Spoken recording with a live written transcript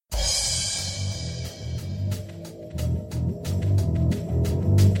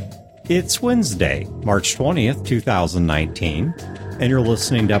It's Wednesday, March 20th, 2019, and you're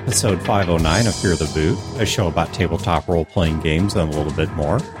listening to episode 509 of Fear the Boot, a show about tabletop role-playing games and a little bit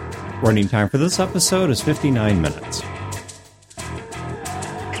more. Running time for this episode is 59 minutes.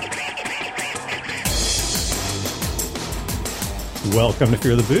 Welcome to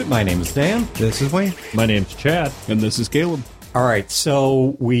Fear the Boot. My name is Dan. This is Wayne. My name's Chad. And this is Caleb. All right,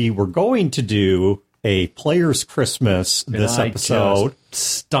 so we were going to do a Player's Christmas this episode.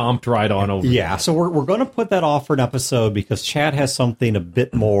 Stomped right on over. Yeah, so we're going to put that off for an episode because Chad has something a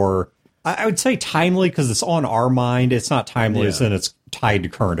bit more, I would say timely, because it's on our mind. It's not timely as in it's tied to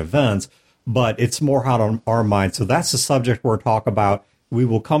current events, but it's more hot on our mind. So that's the subject we're talking about. We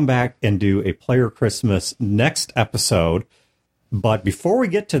will come back and do a Player Christmas next episode. But before we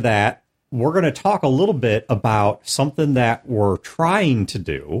get to that, we're going to talk a little bit about something that we're trying to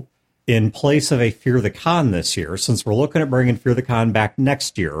do in place of a Fear the Con this year, since we're looking at bringing Fear the Con back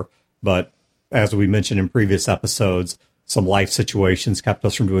next year. But as we mentioned in previous episodes, some life situations kept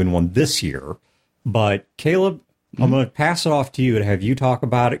us from doing one this year. But Caleb, I'm going to pass it off to you to have you talk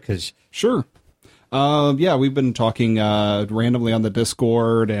about it. Sure. Yeah, we've been talking randomly on the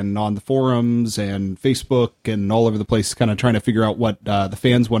Discord and on the forums and Facebook and all over the place, kind of trying to figure out what the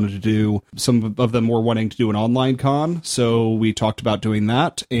fans wanted to do. Some of them were wanting to do an online con, so we talked about doing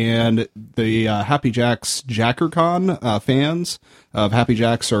that. And the Happy Jacks JackerCon fans of Happy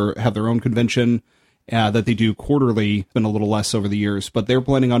Jacks have their own convention that they do quarterly, been a little less over the years, but they're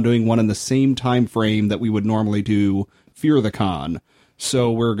planning on doing one in the same time frame that we would normally do Fear the Con.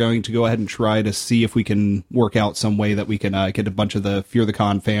 So we're going to go ahead and try to see if we can work out some way that we can get a bunch of the Fear the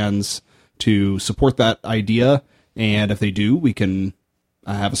Con fans to support that idea. And if they do, we can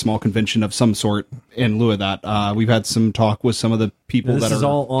have a small convention of some sort in lieu of that. We've had some talk with some of the people This is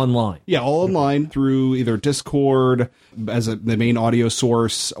all online. Yeah, all online through either Discord as the main audio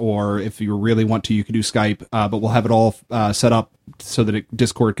source, or if you really want to, you can do Skype. But we'll have it all set up so that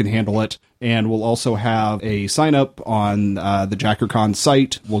Discord can handle it. And we'll also have a sign up on the JackerCon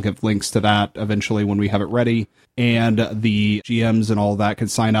site. We'll give links to that eventually when we have it ready. And the GMs and all that can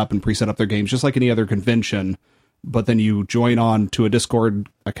sign up and preset up their games just like any other convention. But then you join on to a Discord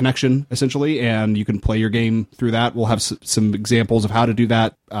connection, essentially, and you can play your game through that. We'll have some examples of how to do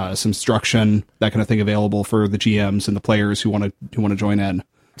that, some instruction, that kind of thing available for the GMs and the players who want to join in.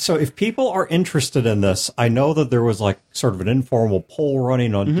 So if people are interested in this, I know that there was like sort of an informal poll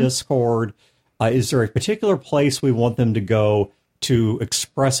running on Discord. Is there a particular place we want them to go to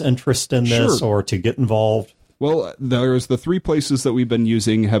express interest in this or to get involved? Well, there's the three places that we've been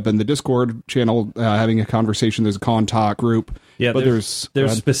using have been the Discord channel, having a conversation. There's a con talk group. Yeah, but there's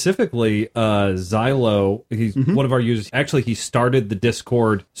specifically Xylo. He's one of our users. Actually, he started the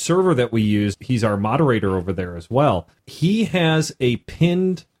Discord server that we use. He's our moderator over there as well. He has a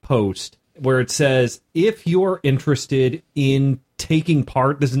pinned post where it says, if you're interested in taking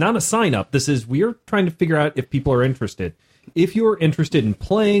part, this is not a sign up. We're trying to figure out if people are interested. If you're interested in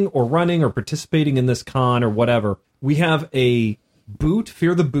playing or running or participating in this con or whatever, we have a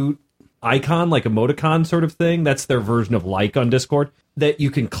Fear the Boot icon, like emoticon sort of thing. That's their version of like on Discord, that you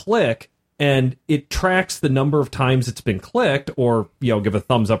can click, and it tracks the number of times it's been clicked, or give a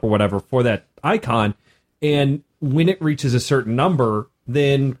thumbs up or whatever for that icon. And when it reaches a certain number,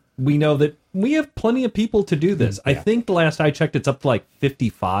 then we know that we have plenty of people to do this. I think the last I checked, it's up to like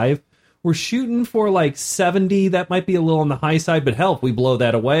 55. We're shooting for like 70. That might be a little on the high side, but hell, if we blow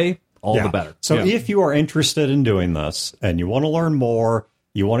that away, all the better. So if you are interested in doing this and you want to learn more,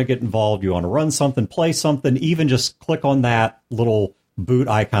 you want to get involved, you want to run something, play something, even just click on that little boot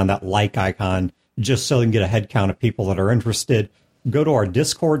icon, that like icon, just so you can get a head count of people that are interested, go to our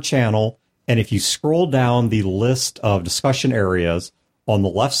Discord channel. And if you scroll down the list of discussion areas on the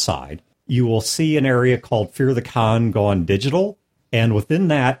left side, you will see an area called Fear the Con Gone Digital. And within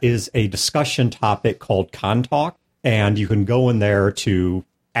that is a discussion topic called Con Talk. And you can go in there to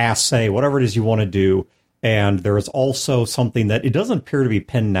ask, say, whatever it is you want to do. And there is also something that it doesn't appear to be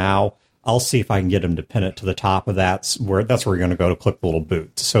pinned now. I'll see if I can get them to pin it to the top of that. That's where you're going to go to click the little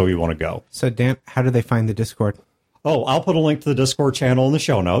boot. So you want to go. So, Dan, how do they find the Discord? Oh, I'll put a link to the Discord channel in the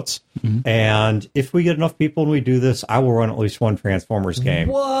show notes. And if we get enough people and we do this, I will run at least one Transformers game.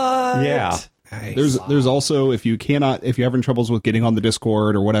 What? Yeah. Nice. There's also, if you're having troubles with getting on the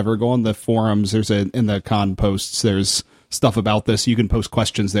Discord or whatever, go on the forums. In the con posts, there's stuff about this. You can post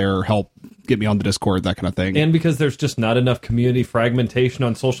questions there, or help get me on the Discord, that kind of thing. And because there's just not enough community fragmentation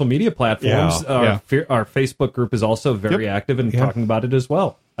on social media platforms, our Facebook group is also very active and talking about it as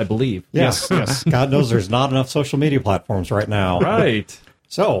well, I believe. Yes. God knows there's not enough social media platforms right now. Right.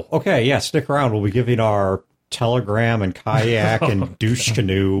 So, okay, stick around. We'll be giving our Telegram and Kayak and Douche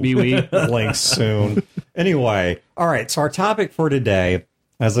Canoe links soon. Anyway, all right, so our topic for today,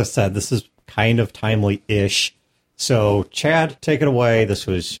 as I said, this is kind of timely-ish. So, Chad, take it away. This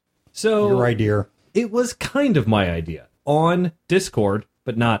was your idea. It was kind of my idea on Discord,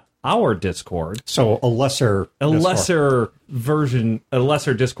 but not our Discord. So a lesser version, a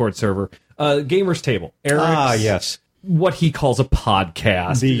lesser Discord server. Gamers Table. Eric's, yes. What he calls a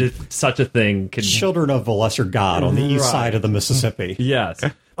podcast. If such a thing. Children of the Lesser God on the east side of the Mississippi. Yes.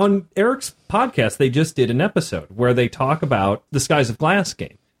 On Eric's podcast, they just did an episode where they talk about the Skies of Glass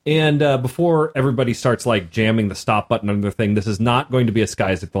game. And before everybody starts like jamming the stop button on their thing, this is not going to be a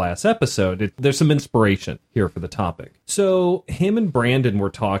Skies of Glass episode. There's some inspiration here for the topic. So him and Brandon were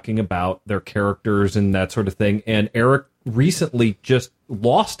talking about their characters and that sort of thing. And Eric recently just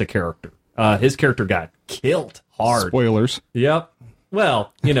lost a character. His character got killed hard. Spoilers. Yep.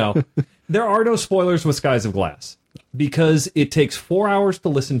 Well, there are no spoilers with Skies of Glass because it takes 4 hours to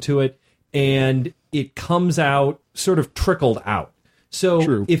listen to it and it comes out sort of trickled out. So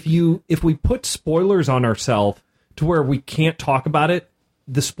True. if we put spoilers on ourselves to where we can't talk about it,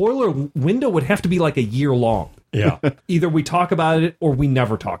 the spoiler window would have to be like a year long. Yeah. Either we talk about it or we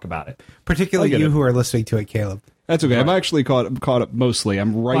never talk about it. Particularly you who are listening to it, Caleb. That's okay. I'm actually caught up mostly.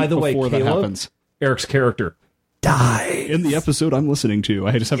 I'm right By the before way, that Caleb, happens. Eric's character dies. In the episode I'm listening to.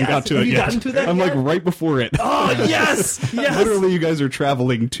 I just haven't got to Have it you yet. gotten to that I'm yet? like right before it. Oh, yes! Yes! Literally, you guys are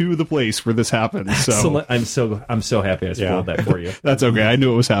traveling to the place where this happens. So I'm so happy I spoiled that for you. that's okay. I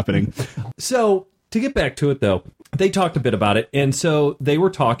knew it was happening. So, to get back to it, though, they talked a bit about it, and so they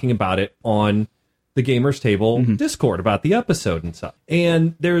were talking about it on the Gamers Table Discord about the episode and stuff.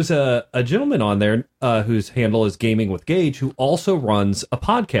 And there's a gentleman on there whose handle is Gaming with Gage, who also runs a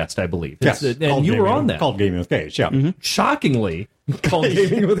podcast, I believe. Yes. And you were on that. Called Gaming with Gage, yeah. Shockingly, called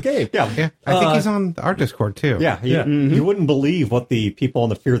Gaming with Gage. Yeah. I think he's on our Discord, too. Yeah, you wouldn't believe what the people on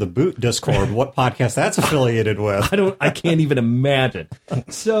the Fear the Boot Discord, what podcast that's affiliated with. I can't even imagine.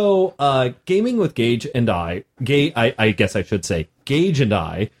 So, Gaming with Gage and I guess I should say, Gage and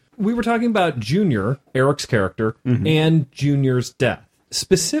I, we were talking about Junior, Eric's character, and Junior's death.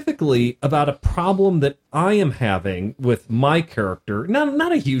 Specifically about a problem that I am having with my character.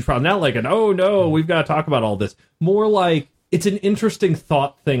 Not a huge problem. Not like oh no, we've got to talk about all this. More like it's an interesting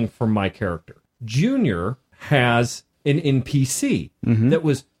thought thing for my character. Junior has an NPC that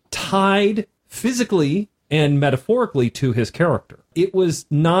was tied physically and metaphorically to his character. It was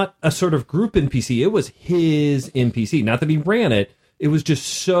not a sort of group NPC. It was his NPC. Not that he ran it. It was just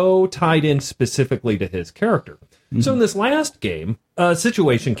so tied in specifically to his character. So in this last game, a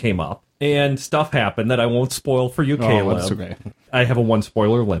situation came up and stuff happened that I won't spoil for you, Caleb. That's okay. I have a one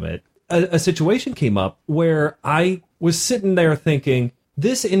spoiler limit. A situation came up where I was sitting there thinking,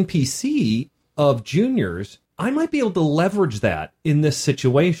 this NPC of Junior's, I might be able to leverage that in this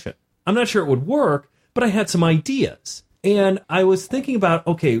situation. I'm not sure it would work, but I had some ideas. And I was thinking about,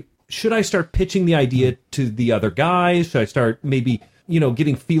 okay, should I start pitching the idea to the other guys? Should I start maybe,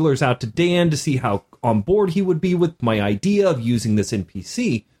 getting feelers out to Dan to see how on board he would be with my idea of using this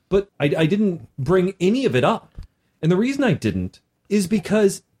NPC? But I didn't bring any of it up. And the reason I didn't is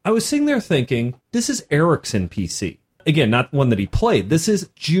because I was sitting there thinking, this is Eric's NPC. Again, not one that he played. This is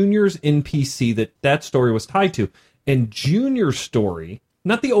Junior's NPC that story was tied to. And Junior's story,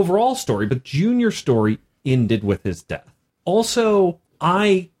 not the overall story, but Junior's story ended with his death. Also,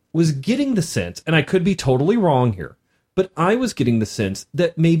 I was getting the sense, and I could be totally wrong here, but I was getting the sense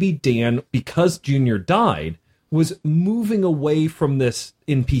that maybe Dan, because Junior died, was moving away from this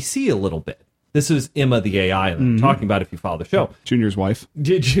NPC a little bit. This is Emma, the AI that I'm talking about if you follow the show. Junior's wife.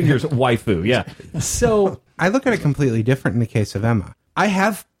 Junior's waifu, yeah. So I look at it completely different in the case of Emma. I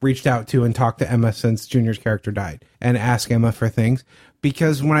have reached out to and talked to Emma since Junior's character died and asked Emma for things,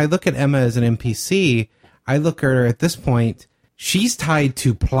 because when I look at Emma as an NPC, I look at her at this point, she's tied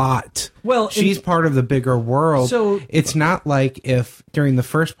to plot. Well, she's part of the bigger world. So it's not like if during the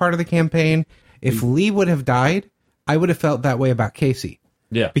first part of the campaign, if Lee would have died, I would have felt that way about Casey.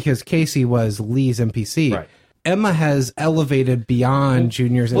 Yeah. Because Casey was Lee's NPC. Right. Emma has elevated beyond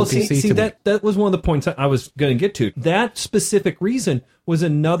Junior's NPC. See to me. that was one of the points I was going to get to. That specific reason was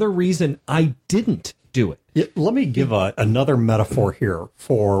another reason I didn't do it. Yeah, let me give another metaphor here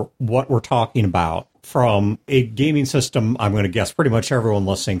for what we're talking about from a gaming system I'm going to guess pretty much everyone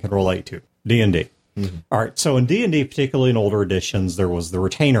listening can relate to, D&D. All right, so in D&D, particularly in older editions, there was the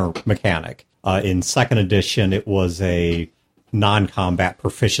retainer mechanic. In second edition, it was a non-combat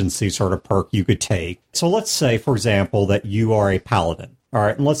proficiency sort of perk you could take. So let's say, for example, that you are a paladin. All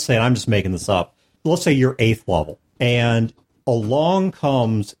right, and let's say, and I'm just making this up, let's say you're 8th level, and along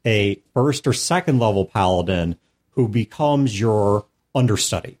comes a first or second level paladin who becomes your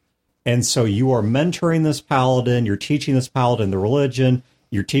understudy. And so you are mentoring this paladin, you're teaching this paladin the religion,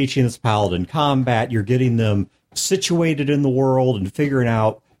 you're teaching this paladin combat, you're getting them situated in the world and figuring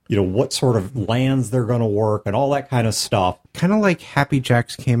out, what sort of lands they're going to work and all that kind of stuff. Kind of like Happy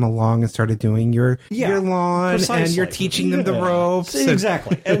Jacks came along and started doing your lawn, precisely. and you're teaching them the ropes.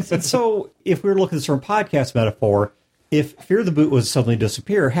 Exactly. And so if we were looking at this from a podcast metaphor, if Fear the Boot was suddenly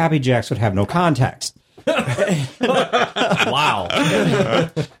disappear, Happy Jacks would have no context. Wow.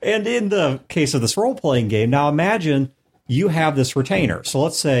 And in the case of this role-playing game, now imagine you have this retainer. So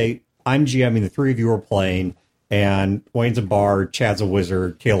let's say I'm GMing, the three of you are playing, and Wayne's a bard, Chad's a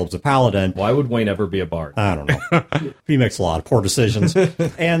wizard, Caleb's a paladin. Why would Wayne ever be a bard? I don't know. He makes a lot of poor decisions.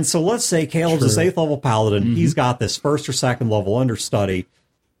 And so let's say Caleb's this 8th level paladin. Mm-hmm. He's got this first or second level understudy,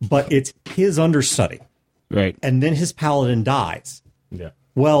 but it's his understudy. Right. And then his paladin dies. Yeah.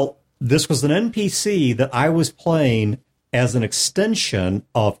 Well, this was an NPC that I was playing as an extension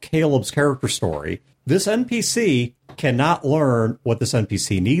of Caleb's character story. This NPC cannot learn what this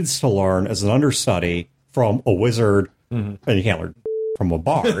NPC needs to learn as an understudy from a wizard, and you can't learn from a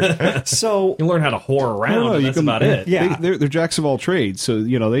bard. So you learn how to whore around, and that's about it. Yeah. They're jacks of all trades, so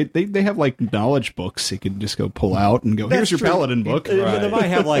they have like knowledge books they can just go pull out and go, here's your paladin book. They might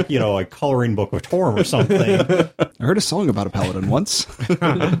have like a coloring book of Torm or something. I heard a song about a paladin once.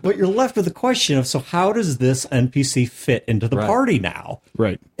 But you're left with the question of, so how does this NPC fit into the party now?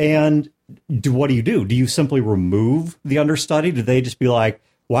 Right. And what do you do? Do you simply remove the understudy? Do they just be like,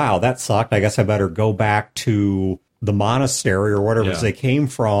 wow, that sucked, I guess I better go back to the monastery or whatever they came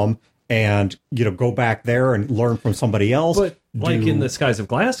from and, go back there and learn from somebody else? But like in the Skies of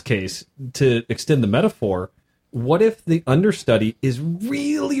Glass case, to extend the metaphor, what if the understudy is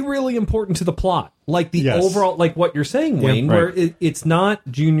really, really important to the plot? Like the overall, like what you're saying, Wayne, where it's not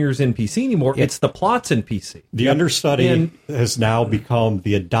Junior's NPC anymore, it's the plot's NPC. The understudy has now become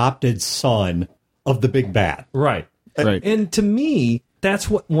the adopted son of the big bad. Right. Right. And to me, that's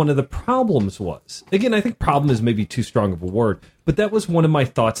what one of the problems was. Again, I think problem is maybe too strong of a word, but that was one of my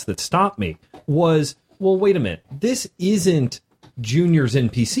thoughts that stopped me was, well, wait a minute. This isn't Junior's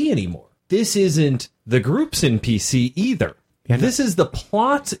NPC anymore. This isn't the group's NPC either. Yeah, this is the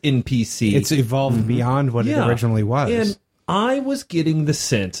plot's NPC. It's evolved beyond what it originally was. And I was getting the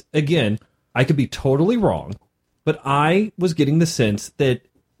sense, again, I could be totally wrong, but I was getting the sense that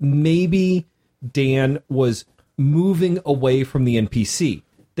maybe Dan was moving away from the NPC,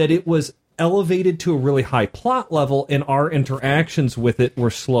 that it was elevated to a really high plot level and our interactions with it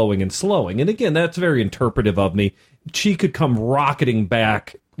were slowing. And again, that's very interpretive of me. She could come rocketing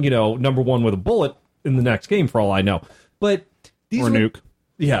back, number one with a bullet in the next game for all I know. But these nuke.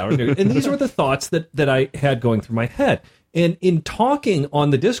 Yeah, or nuke. And these were the thoughts that I had going through my head. And in talking on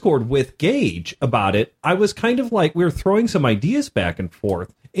the Discord with Gage about it, I was kind of like, we were throwing some ideas back and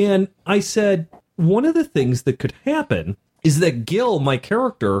forth. And I said, one of the things that could happen is that Gil, my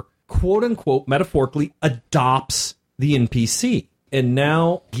character, quote unquote, metaphorically adopts the NPC. And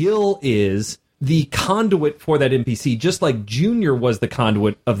now Gil is the conduit for that NPC, just like Junior was the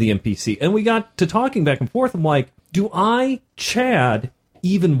conduit of the NPC. And we got to talking back and forth. I'm like, do I, Chad,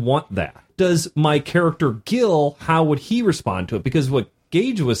 even want that? Does my character Gil, how would he respond to it? Because what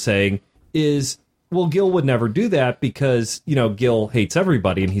Gage was saying is, well, Gil would never do that because, Gil hates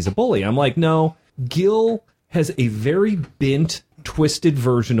everybody and he's a bully. I'm like, no. Gil has a very bent, twisted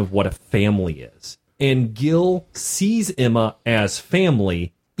version of what a family is. And Gil sees Emma as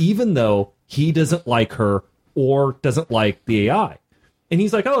family, even though he doesn't like her or doesn't like the AI. And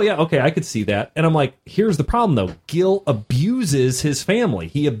he's like, oh, yeah, okay, I could see that. And I'm like, here's the problem, though. Gil abuses his family.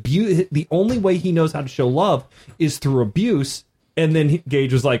 The only way he knows how to show love is through abuse. And then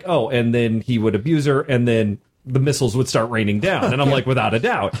Gage was like, oh, and then he would abuse her, and then the missiles would start raining down. And I'm like, without a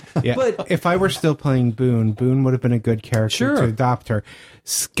doubt. Yeah. But if I were still playing Boone would have been a good character to adopt her.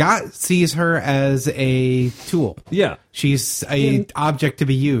 Scott sees her as a tool. Yeah. She's an object to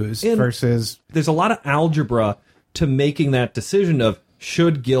be used versus... There's a lot of algebra to making that decision of,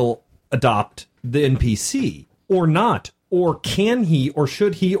 should Gil adopt the NPC or not? Or can he, or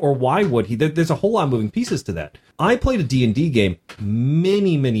should he, or why would he? There's a whole lot of moving pieces to that. I played a D&D game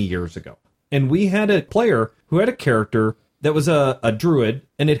many, many years ago. And we had a player who had a character that was a druid,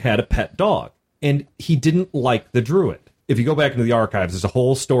 and it had a pet dog. And he didn't like the druid. If you go back into the archives, there's a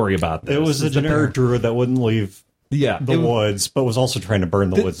whole story about this. It was a generic druid that wouldn't leave the woods, but was also trying to burn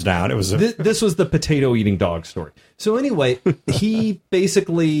the woods down. It was this was the potato-eating dog story. So anyway, he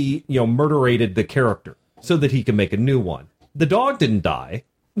basically murderated the character so that he could make a new one. The dog didn't die,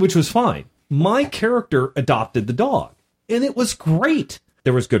 which was fine. My character adopted the dog. and it was great.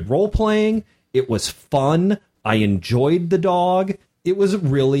 There was good role playing. It was fun. I enjoyed the dog. It was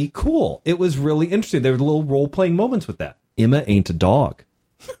really cool. It was really interesting. There were little role playing moments with that. Emma ain't a dog.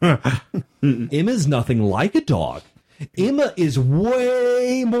 Emma's nothing like a dog. Emma is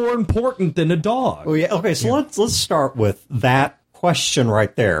way more important than a dog. Oh, yeah. Okay, so let's start with that question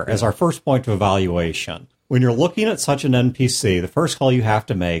right there as our first point of evaluation. When you're looking at such an NPC, the first call you have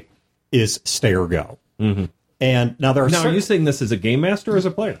to make is stay or go. Mm-hmm. And now there are Now, are you saying this as a game master or as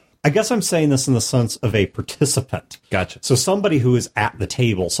a player? I guess I'm saying this in the sense of a participant. Gotcha. So somebody who is at the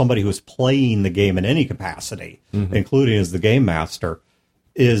table, somebody who is playing the game in any capacity, including as the game master,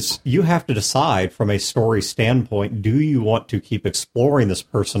 is you have to decide from a story standpoint, do you want to keep exploring this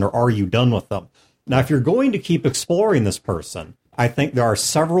person or are you done with them? Now, if you're going to keep exploring this person, I think there are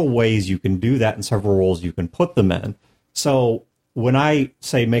several ways you can do that and several roles you can put them in. So when I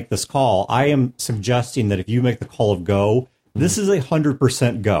say make this call, I am suggesting that if you make the call of go, this is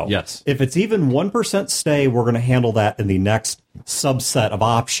 100% go. Yes. If it's even 1% stay, we're going to handle that in the next subset of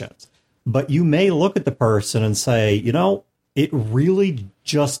options. But you may look at the person and say, you know, it really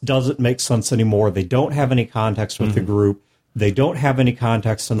just doesn't make sense anymore. They don't have any context with the group. They don't have any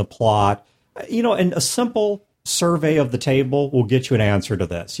context in the plot. You know, and a simple survey of the table will get you an answer to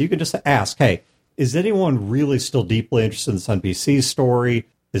this. You can just ask, hey, is anyone really still deeply interested in this NPC story?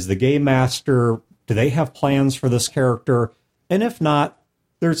 Is the game master, do they have plans for this character? And if not,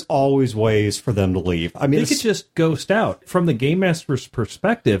 there's always ways for them to leave. I mean, They could just ghost out. From the game master's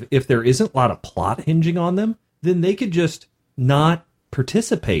perspective, if there isn't a lot of plot hinging on them, then they could just not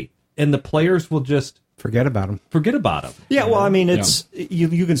participate. And the players will just Forget about them. yeah, well, I mean, it's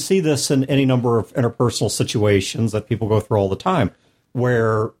you can see this in any number of interpersonal situations that people go through all the time,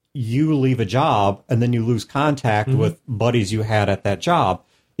 where you leave a job and then you lose contact with buddies you had at that job.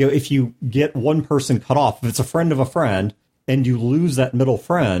 You know, if you get one person cut off, if it's a friend of a friend, and you lose that middle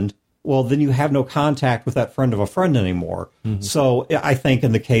friend, well, then you have no contact with that friend of a friend anymore. So I think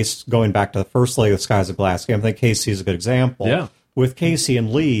in the case, going back to the first leg of the Skies of Glass game, I think Casey is a good example. Yeah. With Casey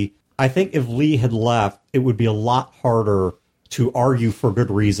and Lee, I think if Lee had left, it would be a lot harder to argue for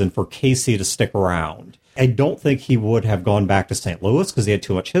good reason for Casey to stick around. I don't think he would have gone back to St. Louis because he had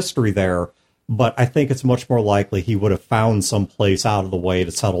too much history there, but I think it's much more likely he would have found some place out of the way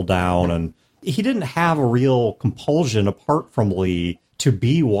to settle down. And he didn't have a real compulsion apart from Lee to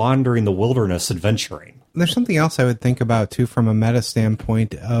be wandering the wilderness adventuring. There's something else I would think about, too, from a meta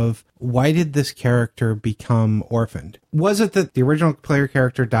standpoint of why did this character become orphaned? Was it that the original player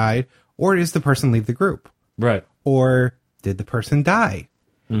character died, or does the person leave the group? Right. Or did the person die?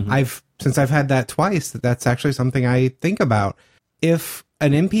 Since I've had that twice, that's actually something I think about. If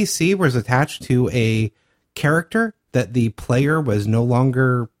an NPC was attached to a character that the player was no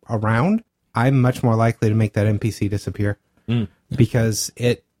longer around, I'm much more likely to make that NPC disappear because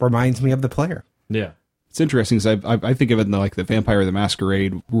it reminds me of the player. Yeah. It's interesting because I think of it in the Vampire the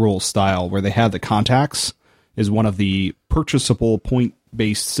Masquerade rule style, where they have the contacts is one of the purchasable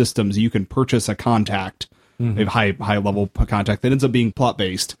point-based systems. You can purchase a contact, a high-level contact that ends up being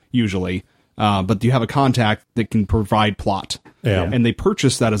plot-based, usually. But you have a contact that can provide plot. Yeah. And they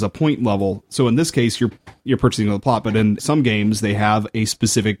purchase that as a point level. So in this case, you're purchasing the plot, but in some games, they have a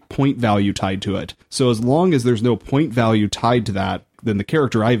specific point value tied to it. So as long as there's no point value tied to that, then the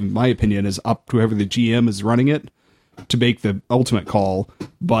character, in my opinion, is up to whoever the GM is running it to make the ultimate call.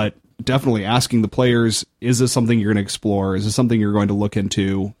 But definitely asking the players, is this something you're going to explore? Is this something you're going to look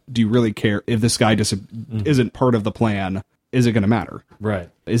into? Do you really care if this guy just isn't part of the plan? Is it going to matter?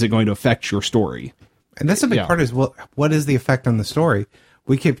 Right. Is it going to affect your story? And that's a big part is, well, what is the effect on the story?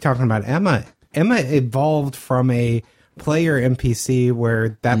 We keep talking about Emma. Emma evolved from a player NPC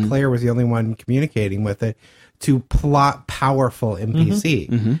where that player was the only one communicating with it to plot powerful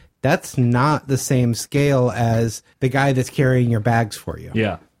NPC. That's not the same scale as the guy that's carrying your bags for you.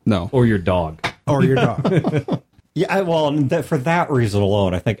 Yeah. No. Or your dog. Or your dog. Yeah, well, and for that reason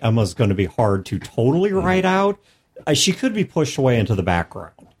alone, I think Emma's going to be hard to totally write out. She could be pushed away into the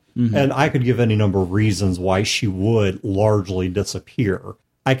background. And I could give any number of reasons why she would largely disappear.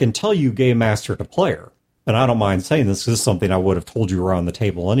 I can tell you game master to player, and I don't mind saying this because this is something I would have told you around the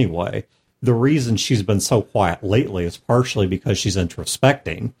table anyway. The reason she's been so quiet lately is partially because she's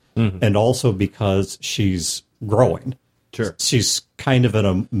introspecting and also because she's growing. Sure. She's kind of in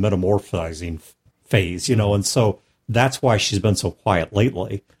a metamorphizing phase, you know, and so that's why she's been so quiet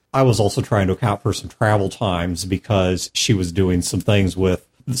lately. I was also trying to account for some travel times because she was doing some things with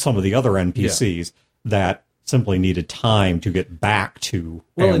some of the other NPCs that simply needed time to get back to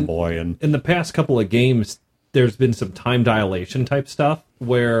Fanboy. And in the past couple of games, there's been some time dilation type stuff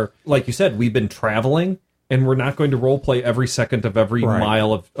where, like you said, we've been traveling and we're not going to role play every second of every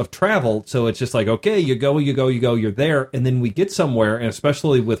mile of travel. So it's just like, okay, you go, you're there. And then we get somewhere, and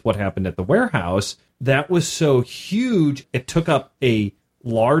especially with what happened at the warehouse, that was so huge. It took up a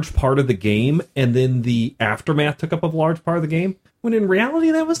large part of the game, and then the aftermath took up a large part of the game, when in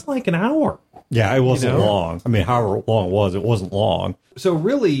reality, that was like an hour. Yeah, it wasn't long. I mean, however long it wasn't long. So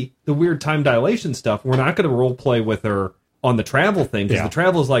really, the weird time dilation stuff, we're not going to role play with her on the travel thing, because the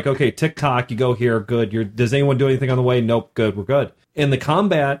travel is like, okay, tick-tock, you go here, good. Does anyone do anything on the way? Nope, good, we're good. And the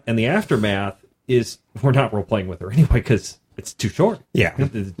combat and the aftermath is, we're not role-playing with her anyway, because it's too short. Yeah.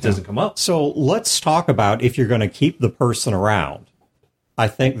 It doesn't come up. So let's talk about if you're going to keep the person around. I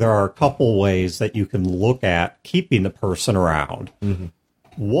think there are a couple ways that you can look at keeping the person around. Mm-hmm.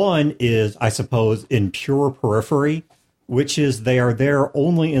 One is, I suppose, in pure periphery, which is they are there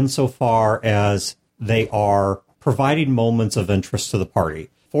only insofar as they are providing moments of interest to the party.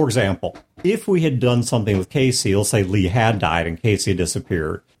 For example, if we had done something with Casey, let's say Lee had died and Casey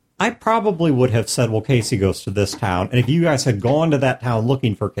disappeared, I probably would have said, well, Casey goes to this town. And if you guys had gone to that town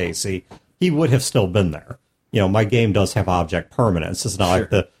looking for Casey, he would have still been there. You know, my game does have object permanence. It's not like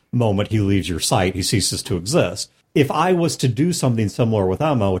the moment he leaves your sight, he ceases to exist. If I was to do something similar with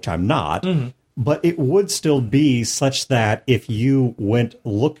Emma, which I'm not, but it would still be such that if you went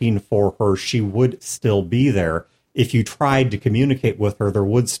looking for her, she would still be there. If you tried to communicate with her, there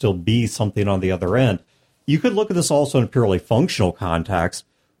would still be something on the other end. You could look at this also in a purely functional context.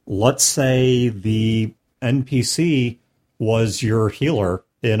 Let's say the NPC was your healer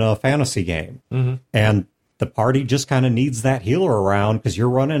in a fantasy game, and the party just kind of needs that healer around because you're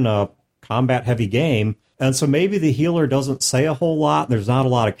running a combat-heavy game. And so maybe the healer doesn't say a whole lot. There's not a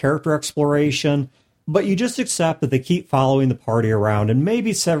lot of character exploration, but you just accept that they keep following the party around. And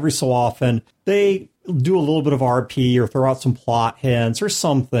maybe every so often they do a little bit of RP or throw out some plot hints or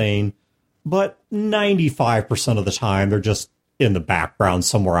something. But 95% of the time, they're just in the background,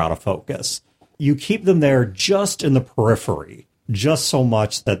 somewhere out of focus. You keep them there just in the periphery, just so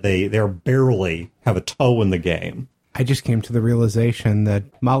much that they're barely have a toe in the game. I just came to the realization that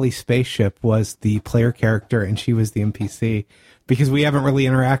Molly's spaceship was the player character and she was the NPC, because we haven't really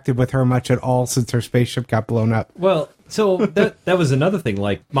interacted with her much at all since her spaceship got blown up. Well, so that was another thing.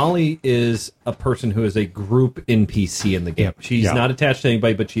 Like, Molly is a person who is a group NPC in the game. She's not attached to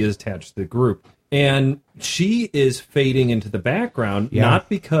anybody, but she is attached to the group. And she is fading into the background, not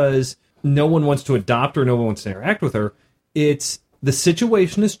because no one wants to adopt her, no one wants to interact with her. It's the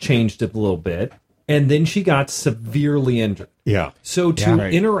situation has changed a little bit. And then she got severely injured. Yeah. So to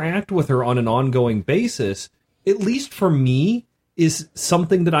interact with her on an ongoing basis, at least for me, is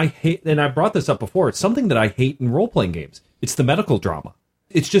something that I hate. And I brought this up before. It's something that I hate in role-playing games. It's the medical drama.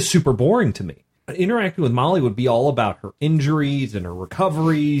 It's just super boring to me. Interacting with Molly would be all about her injuries and her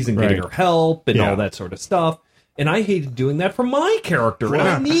recoveries and getting her help and all that sort of stuff. And I hated doing that for my character. Well,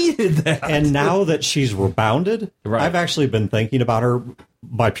 I needed that. And now that she's rebounded, I've actually been thinking about her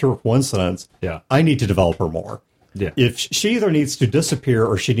by pure coincidence. Yeah. I need to develop her more. Yeah. If she either needs to disappear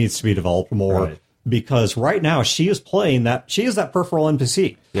or she needs to be developed more, because right now she is playing that, she is that peripheral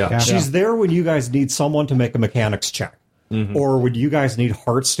NPC. Yeah. She's there when you guys need someone to make a mechanics check, or when you guys need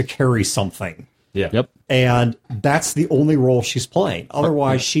hearts to carry something. Yeah. Yep. And that's the only role she's playing.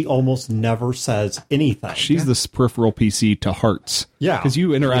 Otherwise, she almost never says anything. She's this peripheral PC to Hearts. Yeah. Because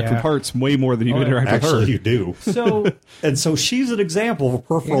you interact with Hearts way more than you interact with her. Actually, you do. So she's an example of a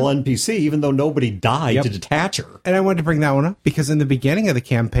peripheral NPC, even though nobody died to detach her. And I wanted to bring that one up because in the beginning of the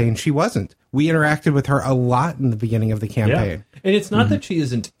campaign, she wasn't. We interacted with her a lot in the beginning of the campaign. Yeah. And it's not that she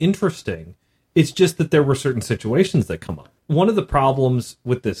isn't interesting. It's just that there were certain situations that come up. One of the problems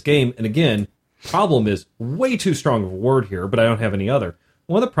with this game, and again, problem is way too strong of a word here, but I don't have any other.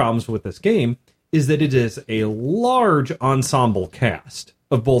 One of the problems with this game is that it is a large ensemble cast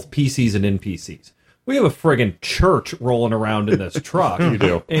of both PCs and NPCs. We have a friggin' church rolling around in this truck. You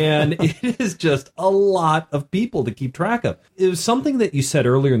do. And it is just a lot of people to keep track of. It was something that you said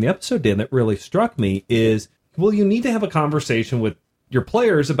earlier in the episode, Dan, that really struck me is, well, you need to have a conversation with your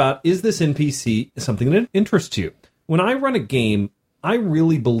players about, is this NPC something that interests you? When I run a game, I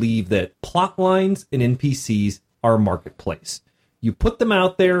really believe that plot lines and NPCs are a marketplace. You put them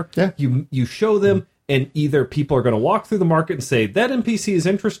out there, you show them, and either people are going to walk through the market and say, that NPC is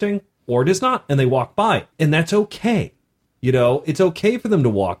interesting, or it is not, and they walk by. And that's okay. You know, it's okay for them to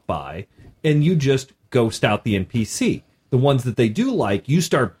walk by, and you just ghost out the NPC. The ones that they do like, you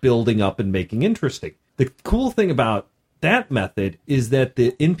start building up and making interesting. The cool thing about that method is that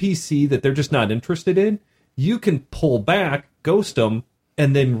the NPC that they're just not interested in, you can pull back, ghost them,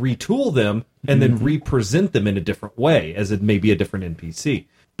 and then retool them, and then represent them in a different way as it may be a different NPC.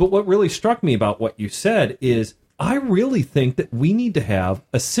 But what really struck me about what you said is I really think that we need to have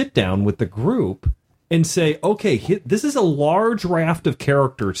a sit down with the group and say, okay, this is a large raft of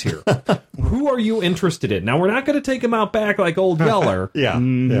characters here. Who are you interested in? Now, we're not going to take them out back like Old Yeller. Yeah.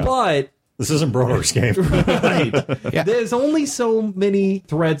 But This isn't Broder's game. right. There's only so many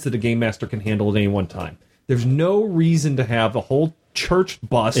threads that a game master can handle at any one time. There's no reason to have a whole church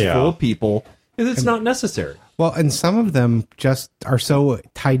bus full of people if it's not necessary. Well, and some of them just are so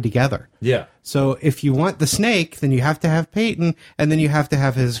tied together. Yeah. So if you want the snake, then you have to have Peyton, and then you have to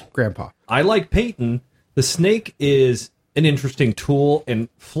have his grandpa. I like Peyton. The snake is an interesting tool and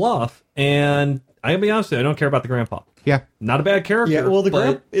fluff, and I gotta be honest with you, I don't care about the grandpa. Yeah. Not a bad character. Yeah, well,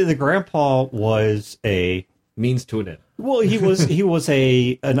 the grandpa was a means to an end. Well, he was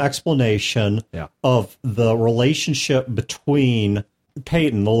an explanation of the relationship between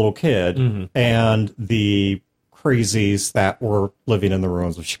Peyton, the little kid, and the crazies that were living in the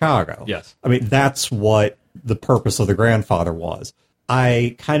ruins of Chicago. Yes. I mean, that's what the purpose of the grandfather was.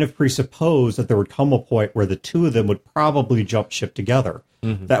 I kind of presupposed that there would come a point where the two of them would probably jump ship together.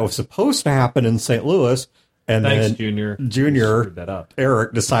 That was supposed to happen in St. Louis. And Thanks, then Junior screwed that up.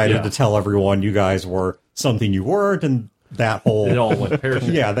 Eric decided to tell everyone you guys were something you weren't, and that whole... It all went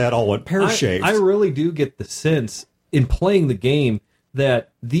pear-shaped. Yeah, that all went pear-shaped. I really do get the sense in playing the game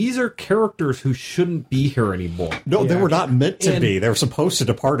that these are characters who shouldn't be here anymore. No, they were not meant to be. They were supposed to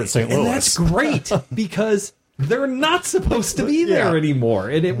depart at St. Louis. And that's great, because they're not supposed to be there anymore,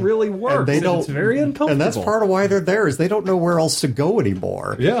 and it really works. And it's very uncomfortable. And that's part of why they're there, is they don't know where else to go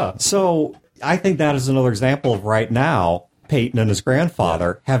anymore. Yeah. So I think that is another example of right now, Peyton and his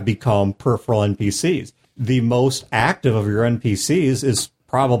grandfather have become peripheral NPCs. The most active of your NPCs is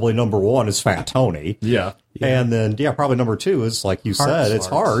probably number one is Fat Tony. Yeah. And then, probably number two is, like you said, it's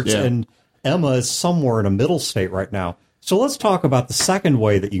Hearts. Yeah. And Emma is somewhere in a middle state right now. So let's talk about the second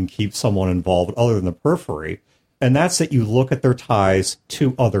way that you can keep someone involved other than the periphery. And that's that you look at their ties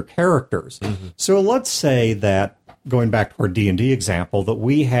to other characters. So let's say that, going back to our D&D example, that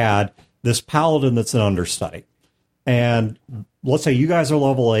we had this paladin that's an understudy. And let's say you guys are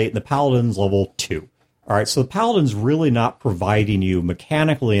level 8 and the paladin's level 2. All right, so the paladin's really not providing you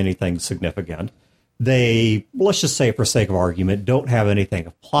mechanically anything significant. They, let's just say for sake of argument, don't have anything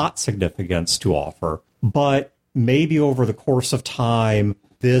of plot significance to offer. But maybe over the course of time,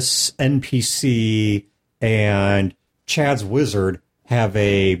 this NPC and Chad's wizard have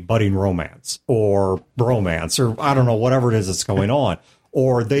a budding romance or bromance or I don't know, whatever it is that's going on.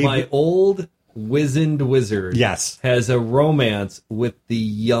 Or they... My old wizened wizard has a romance with the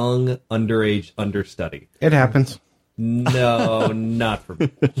young underage understudy. It happens. No, not for me.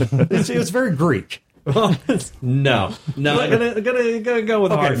 It's very Greek. No, I'm gonna go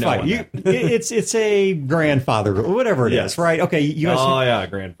with hard no. Fine. It's a grandfather, whatever it is, right? Okay, you guys.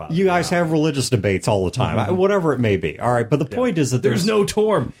 Grandfather. You guys have religious debates all the time, whatever it may be. All right, but the point is that there's no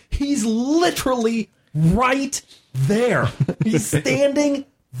Torm. He's literally right there. He's standing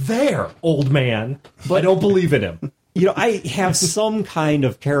there, old man. But I don't believe in him. I have some kind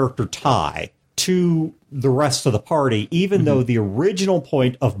of character tie to the rest of the party, even though the original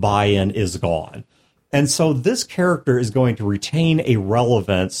point of buy-in is gone. And so this character is going to retain a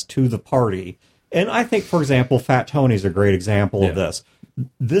relevance to the party. And I think, for example, Fat Tony is a great example of this.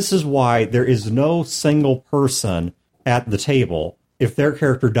 This is why there is no single person at the table, if their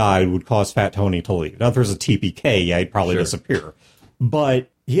character died, would cause Fat Tony to leave. Now, if there's a TPK, he'd probably disappear. But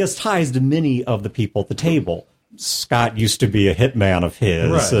he has ties to many of the people at the table. Scott used to be a hitman of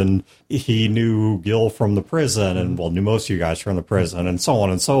his, and he knew Gil from the prison, and knew most of you guys from the prison, and so on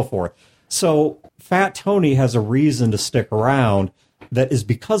and so forth. So Fat Tony has a reason to stick around that is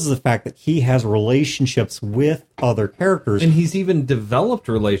because of the fact that he has relationships with other characters. And he's even developed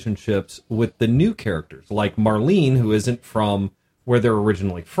relationships with the new characters, like Marlene, who isn't from where they're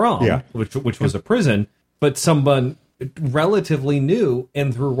originally from, which was a prison, but someone relatively new,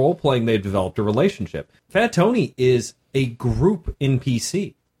 and through role-playing, they've developed a relationship. Fat Tony is a group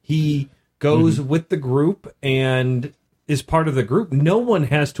NPC. He goes with the group and is part of the group. No one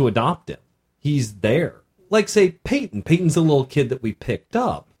has to adopt him. He's there. Like, say, Peyton. Peyton's a little kid that we picked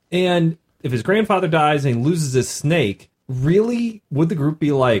up. And if his grandfather dies and he loses his snake, really, would the group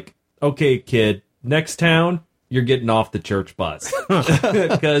be like, okay, kid, next town, you're getting off the church bus?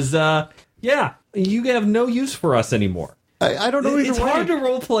 Because, you have no use for us anymore. I don't know either It's way. hard to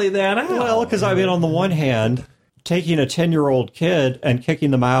roleplay that out. Well, because, I mean, on the one hand, taking a 10-year-old kid and kicking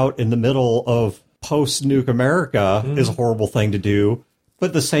them out in the middle of post-Nuke America is a horrible thing to do. But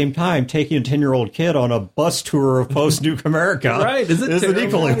at the same time, taking a 10-year-old kid on a bus tour of post-Nuke America is an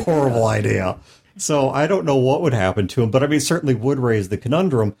equally horrible idea. So I don't know what would happen to him, but I mean, it certainly would raise the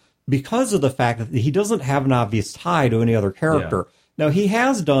conundrum because of the fact that he doesn't have an obvious tie to any other character. Yeah. Now, he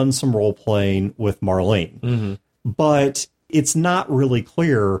has done some role-playing with Marlene, but it's not really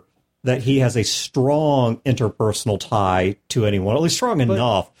clear that he has a strong interpersonal tie to anyone, at least strong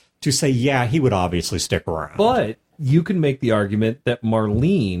enough to say, yeah, he would obviously stick around. But you can make the argument that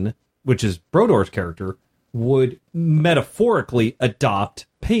Marlene, which is Brodor's character, would metaphorically adopt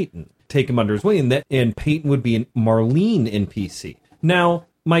Peyton, take him under his wing, and Peyton would be a Marlene NPC. Now,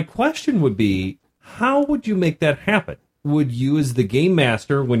 my question would be, how would you make that happen? Would you, as the game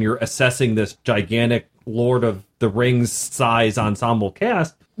master, when you're assessing this gigantic Lord of the Rings size ensemble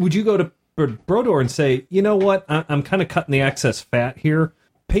cast, would you go to Brodor and say, you know what, I'm kind of cutting the excess fat here.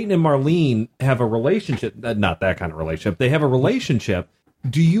 Peyton and Marlene have a relationship, not that kind of relationship. They have a relationship.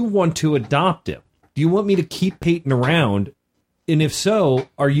 Do you want to adopt him? Do you want me to keep Peyton around? And if so,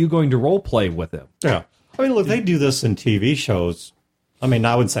 are you going to role play with him? Yeah. I mean, look, they do this in TV shows. I mean,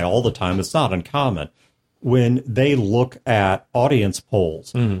 I would say all the time. It's not uncommon. When they look at audience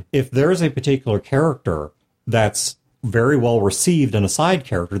polls, if there's a particular character that's very well received and a side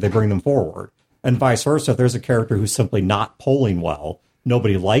character, they bring them forward. And vice versa, if there's a character who's simply not polling well,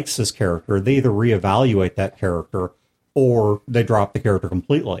 nobody likes this character, they either reevaluate that character or they drop the character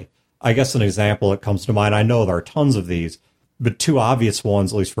completely. I guess an example that comes to mind, I know there are tons of these, but two obvious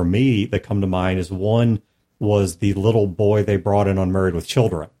ones, at least for me, that come to mind is one was the little boy they brought in on Married with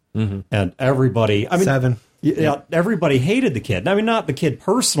Children. And everybody, I mean, 7. Yeah, everybody hated the kid. I mean, not the kid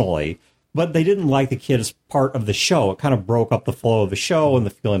personally, but they didn't like the kid as part of the show. It kind of broke up the flow of the show and the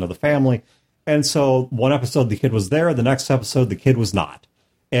feeling of the family. And so one episode the kid was there, the next episode the kid was not.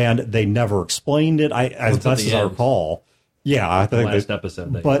 And they never explained it, as best as I recall. Yeah, I think last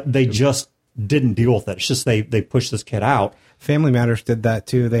episode. But they just didn't deal with it. It's just they pushed this kid out. Family Matters did that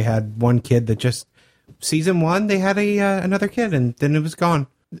too. They had one kid that just, season 1, they had another kid and then it was gone.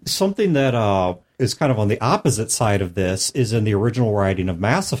 Something that is kind of on the opposite side of this is in the original writing of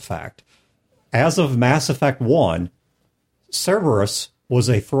Mass Effect. As of Mass Effect 1, Cerberus was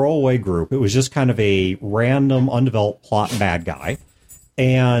a throwaway group. It was just kind of a random, undeveloped plot bad guy.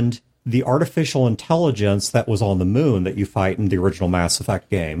 And the artificial intelligence that was on the moon that you fight in the original Mass Effect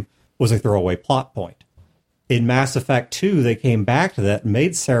game was a throwaway plot point. In Mass Effect 2, they came back to that and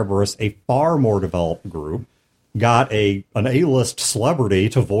made Cerberus a far more developed group, got an A-list celebrity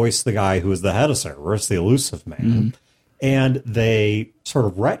to voice the guy who was the head of Cerberus, the Elusive Man, and they sort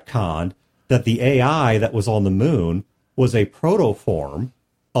of retconned that the AI that was on the moon was a protoform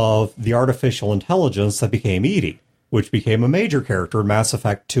of the artificial intelligence that became EDI, which became a major character in Mass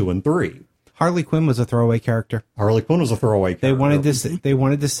Effect 2 and 3. Harley Quinn was a throwaway character. Harley Quinn was a throwaway character. They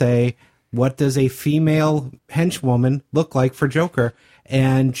wanted to say, what does a female henchwoman look like for Joker?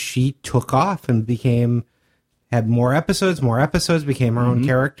 And she took off and had more episodes, became her own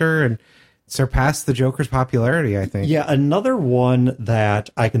character, and surpassed the Joker's popularity, I think. Yeah, another one that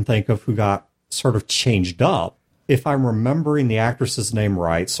I can think of who got sort of changed up, if I'm remembering the actress's name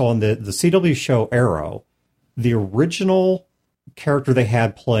right, so on the CW show Arrow, the original character they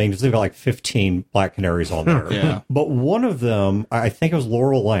had playing, because they've got like 15 Black Canaries on there. Yeah. But one of them, I think it was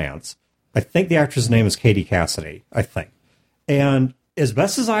Laurel Lance. I think the actress's name is Katie Cassidy, I think. And as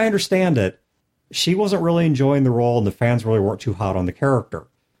best as I understand it, she wasn't really enjoying the role and the fans really weren't too hot on the character.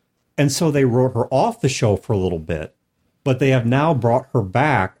 And so they wrote her off the show for a little bit, but they have now brought her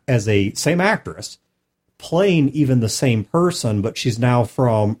back as a same actress, playing even the same person, but she's now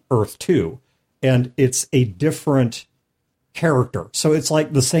from Earth 2. And it's a different character. So it's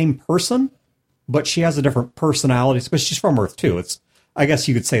like the same person, but she has a different personality because she's from Earth 2. I guess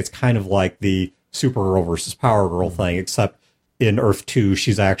you could say it's kind of like the Supergirl versus Power Girl thing, except in Earth 2,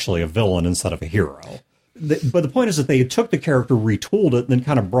 she's actually a villain instead of a hero. But the point is that they took the character, retooled it, and then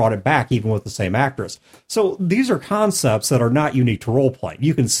kind of brought it back even with the same actress. So these are concepts that are not unique to role-playing.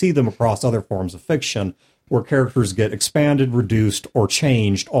 You can see them across other forms of fiction where characters get expanded, reduced, or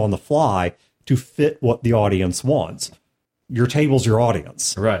changed on the fly to fit what the audience wants. Your table's your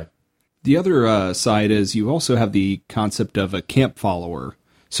audience. Right. The other side is you also have the concept of a camp follower.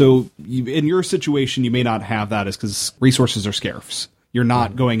 So in your situation, you may not have that because resources are scarce. You're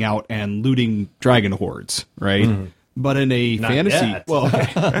not going out and looting dragon hordes, right? But in a fantasy, yet. Well,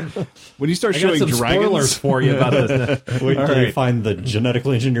 okay. When you start showing dragons, spoilers for you about this. Wait till you find the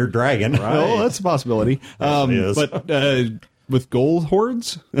genetically engineered dragon. Right. Oh, that's a possibility. But with gold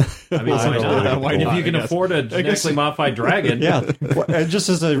hordes, I mean, why if not, you can afford a genetically modified dragon, Yeah, just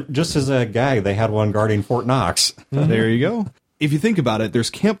as a gag, they had one guarding Fort Knox. There you go. If you think about it, there's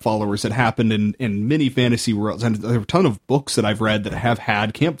camp followers that happen in many fantasy worlds, and there are a ton of books that I've read that have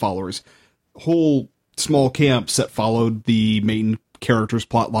had camp followers. whole small camps that followed the main characters'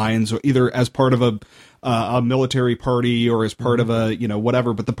 plot lines, or either as part of a military party or as part of a,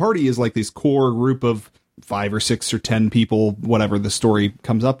 whatever. But the party is like this core group of 5 or 6 or 10 people, whatever the story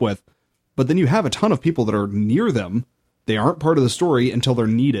comes up with. But then you have a ton of people that are near them. They aren't part of the story until they're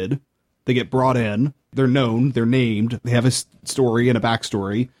needed. They get brought in. They're known. They're named. They have a story and a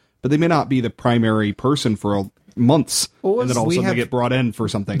backstory, but they may not be the primary person for months. And then all of a sudden they get brought in for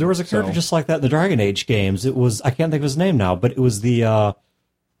something. There was a character just like that in the Dragon Age games. It was, I can't think of his name now, but it was the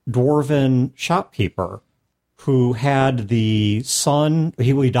dwarven shopkeeper who had the son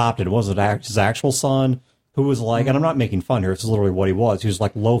he adopted. It wasn't his actual son, who was like, and I'm not making fun here, this is literally what he was. He was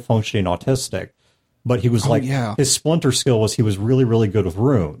like low functioning autistic, but he was his splinter skill was he was really, really good with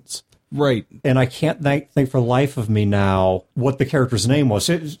runes. Right. And I can't think for the life of me now what the character's name was.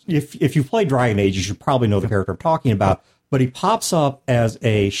 If you play Dragon Age, you should probably know the character I'm talking about. But he pops up as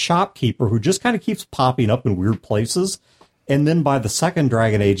a shopkeeper who just kind of keeps popping up in weird places. And then by the second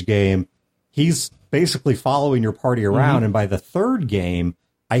Dragon Age game, he's basically following your party around. Mm-hmm. And by the third game,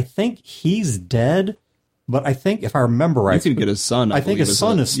 I think he's dead. But I think, if I remember right... You can get his son. I think his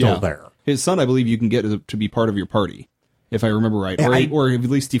son is still there. His son, I believe you can get to be part of your party, if I remember right. Or at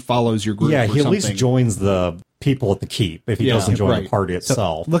least he follows your group. Yeah, he at least joins the people at the keep if he doesn't join the party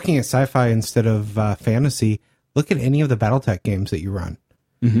itself. So, looking at sci-fi instead of fantasy, look at any of the BattleTech games that you run.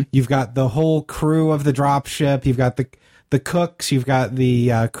 Mm-hmm. You've got the whole crew of the dropship. You've got the cooks. You've got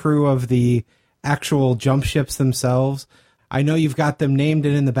the crew of the actual jump ships themselves. I know you've got them named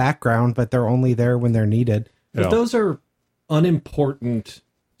and in the background, but they're only there when they're needed. But those are unimportant.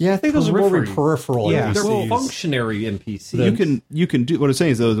 Yeah, I think those are more peripheral NPCs. They're functionary NPCs. You can do what I'm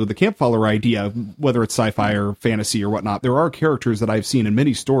saying is, though, with the campfire idea, whether it's sci-fi or fantasy or whatnot, there are characters that I've seen in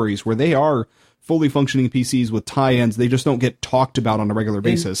many stories where they are fully functioning PCs with tie-ins. They just don't get talked about on a regular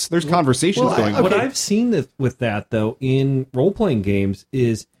basis. There's conversations going on. What I've seen with that, though, in role-playing games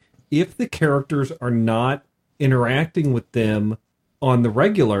is if the characters are not interacting with them on the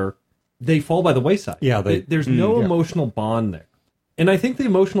regular, they fall by the wayside. Yeah, there's no emotional bond there. And I think the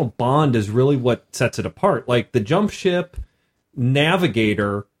emotional bond is really what sets it apart. Like the jump ship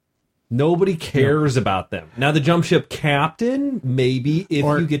navigator, nobody cares about them. Now the jump ship captain, maybe if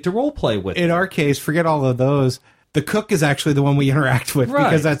you get to role play with in them. our case, forget all of those. The cook is actually the one we interact with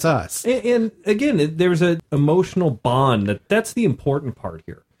because that's us. And again, there's an emotional bond. That's the important part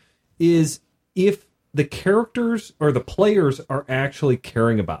here. Is if the characters or the players are actually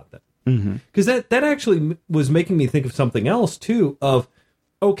caring about them. Because that actually was making me think of something else, too, of,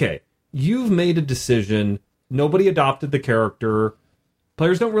 okay, you've made a decision, nobody adopted the character,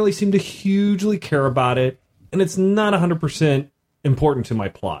 players don't really seem to hugely care about it, and it's not 100% important to my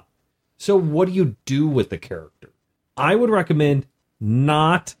plot. So what do you do with the character? I would recommend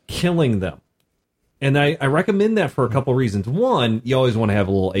not killing them. And I recommend that for a couple reasons. One, you always want to have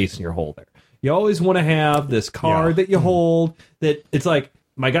a little ace in your hole there. You always want to have this card that you hold that it's like,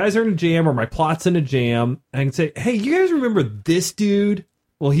 my guys are in a jam or my plot's in a jam. I can say, hey, you guys remember this dude?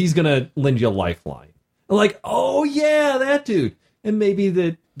 Well, he's going to lend you a lifeline. I'm like, oh, yeah, that dude. And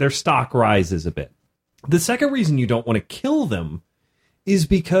maybe their stock rises a bit. The second reason you don't want to kill them is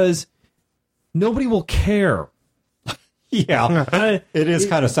because nobody will care. It is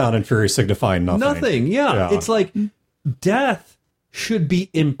kind of sound and fury signifying nothing. Nothing, yeah. It's like death should be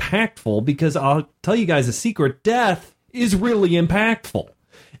impactful because I'll tell you guys a secret. Death is really impactful.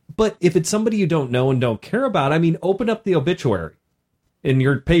 But if it's somebody you don't know and don't care about, I mean, open up the obituary in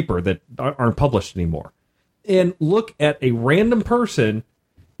your paper that aren't published anymore and look at a random person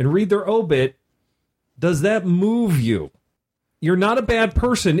and read their obit. Does that move you? You're not a bad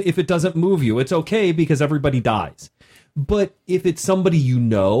person if it doesn't move you. It's okay because everybody dies. But if it's somebody you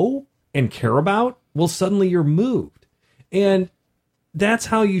know and care about, well, suddenly you're moved. And that's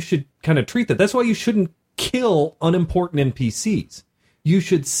how you should kind of treat that. That's why you shouldn't kill unimportant NPCs. You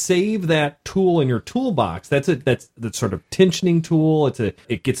should save that tool in your toolbox. That's sort of tensioning tool.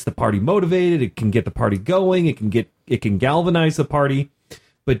 It gets the party motivated. It can get the party going. It can galvanize the party.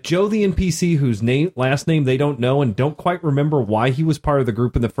 But Joe the NPC, whose last name they don't know and don't quite remember why he was part of the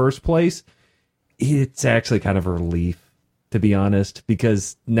group in the first place, it's actually kind of a relief, to be honest,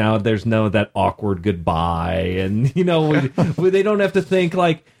 because now there's that awkward goodbye, and they don't have to think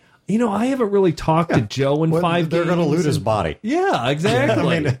like, I haven't really talked to Joe in 5 They're going to loot his body. Yeah,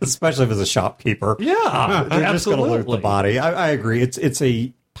 exactly. I mean, especially if it's a shopkeeper. Yeah, they're just going to loot the body. I agree. It's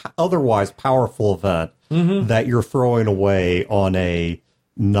a otherwise powerful event that you're throwing away on a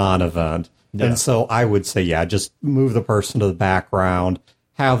non-event. Yeah. And so I would say, just move the person to the background,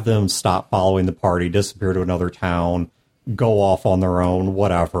 have them stop following the party, disappear to another town, go off on their own,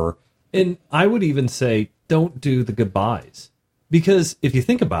 whatever. And I would even say, don't do the goodbyes. Because if you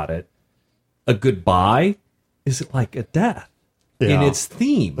think about it, a goodbye is like a death in its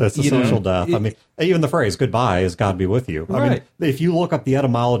theme. It's a social death. I mean, even the phrase "goodbye" is "God be with you." I mean, if you look up the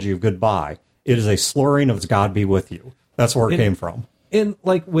etymology of goodbye, it is a slurring of "God be with you." That's where it came from. And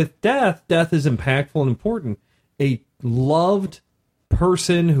like with death is impactful and important. A loved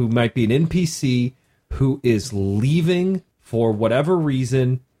person who might be an NPC who is leaving for whatever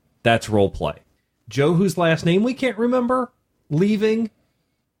reason, that's role play. Joe, whose last name we can't remember, leaving.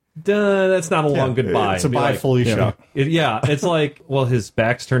 Duh, that's not a long goodbye. It's a bye, Felicia. It's like, well, his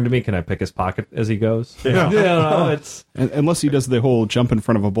back's turned to me. Can I pick his pocket as he goes? It's unless he does the whole jump in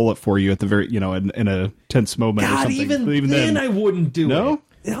front of a bullet for you at the very, in a tense moment or something. Even then, I wouldn't do it.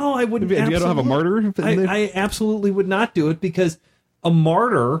 No, I wouldn't. You don't have a martyr? I absolutely would not do it because a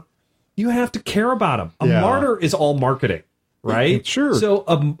martyr, you have to care about him. A martyr is all marketing, right? Sure.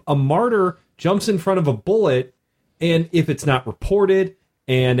 So a martyr jumps in front of a bullet, and if it's not reported,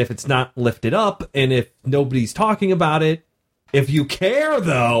 and if it's not lifted up, and if nobody's talking about it, if you care,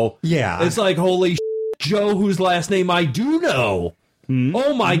 though, it's like, holy Joe, whose last name I do know.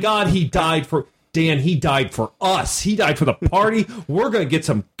 Oh, my God, he died for... Dan, he died for us. He died for the party. We're going to get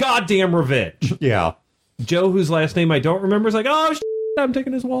some goddamn revenge. Yeah. Joe, whose last name I don't remember, is like, oh, I'm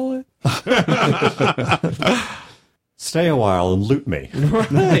taking his wallet. Stay a while and loot me.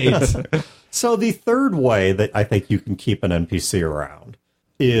 Right. So the third way that I think you can keep an NPC around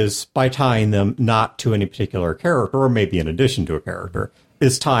is by tying them not to any particular character, or maybe in addition to a character,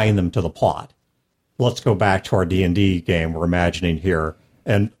 is tying them to the plot. Let's go back to our D&D game we're imagining here.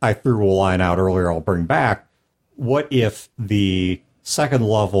 And I threw a line out earlier I'll bring back. What if the second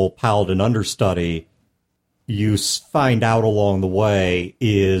level paladin understudy you find out along the way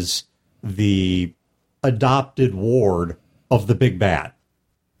is the adopted ward of the big bad?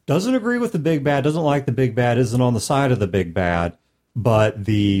 Doesn't agree with the big bad, doesn't like the big bad, isn't on the side of the big bad, but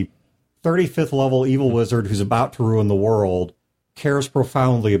the 35th level evil wizard who's about to ruin the world cares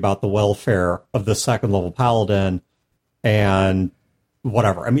profoundly about the welfare of the second level paladin and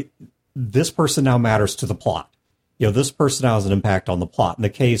whatever. I mean, this person now matters to the plot. This person now has an impact on the plot. In the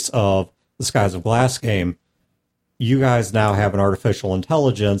case of the Skies of Glass game, you guys now have an artificial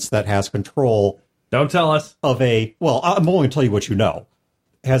intelligence that has control. Don't tell us. I'm only going to tell you what you know.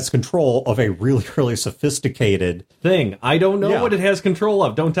 Has control of a really, really sophisticated thing. I don't know what it has control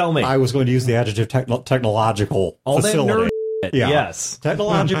of. Don't tell me. I was going to use the adjective technological all facility. That nerd yes.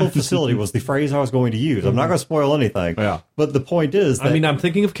 Technological facility was the phrase I was going to use. I'm not going to spoil anything. Yeah. But the point is that... I'm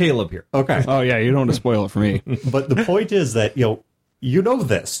thinking of Caleb here. Okay. Oh, yeah, you don't want to spoil it for me. But the point is that, you know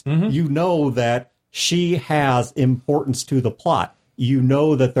this. Mm-hmm. You know that she has importance to the plot. You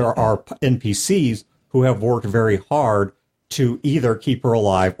know that there are NPCs who have worked very hard to either keep her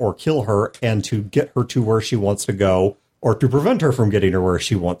alive or kill her and to get her to where she wants to go or to prevent her from getting her where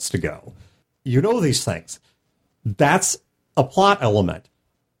she wants to go. You know these things. That's a plot element.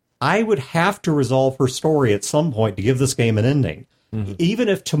 I would have to resolve her story at some point to give this game an ending. Mm-hmm. Even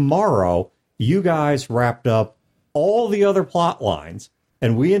if tomorrow you guys wrapped up all the other plot lines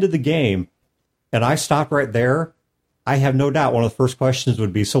and we ended the game and I stopped right there, I have no doubt one of the first questions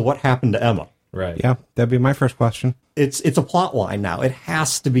would be, so what happened to Emma? Right. Yeah, that'd be my first question. It's a plot line now. It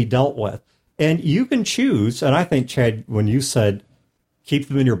has to be dealt with. And you can choose, and I think, Chad, when you said keep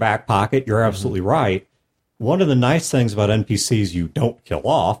them in your back pocket, you're absolutely right. One of the nice things about NPCs you don't kill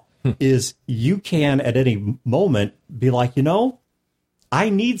off is you can, at any moment, be like, I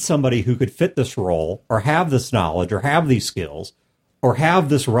need somebody who could fit this role or have this knowledge or have these skills or have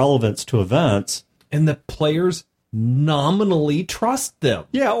this relevance to events. And the players nominally trust them.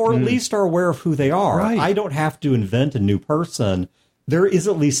 Yeah, or at least are aware of who they are. Right. I don't have to invent a new person. There is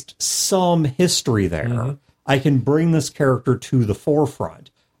at least some history there. Mm-hmm. I can bring this character to the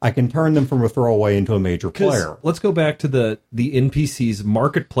forefront. I can turn them from a throwaway into a major player. Let's go back to the NPC's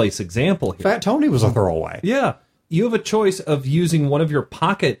marketplace example here. Fat Tony was a throwaway. Yeah. You have a choice of using one of your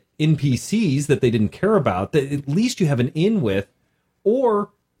pocket NPCs that they didn't care about, that at least you have an in with,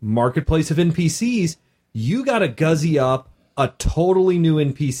 or marketplace of NPCs. You got to guzzy up a totally new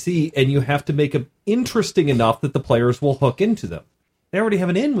NPC, and you have to make them interesting enough that the players will hook into them. They already have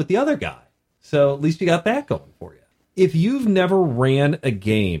an in with the other guy, so at least you got that going for you. If you've never ran a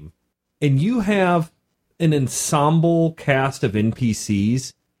game and you have an ensemble cast of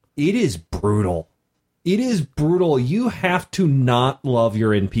NPCs, it is brutal. It is brutal. You have to not love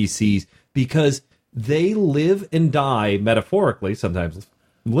your NPCs because they live and die, metaphorically, sometimes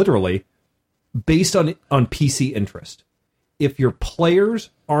literally, based on PC interest. If your players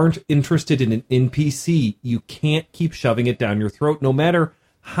aren't interested in an NPC, you can't keep shoving it down your throat, no matter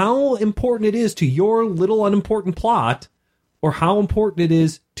how important it is to your little unimportant plot or how important it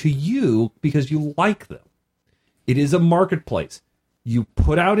is to you because you like them. It is a marketplace. You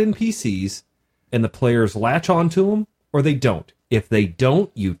put out NPCs and the players latch onto them or they don't. If they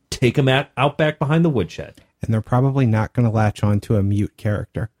don't, you take them out back behind the woodshed. And they're probably not going to latch on to a mute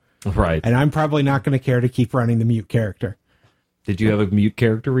character. Right. And I'm probably not going to care to keep running the mute character. Did you have a mute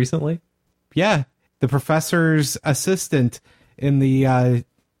character recently? Yeah. The professor's assistant in the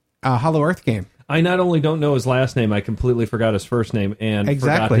Hollow Earth game. I not only don't know his last name, I completely forgot his first name and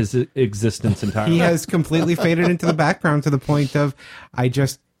forgot his existence entirely. He has completely faded into the background to the point of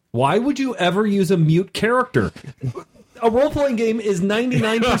Why would you ever use a mute character? A role-playing game is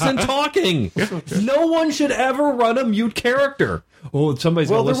 99% talking. No one should ever run a mute character. Oh, somebody's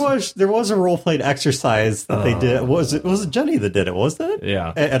there was a role-playing exercise that they did. Was it Jenny that did it, wasn't it?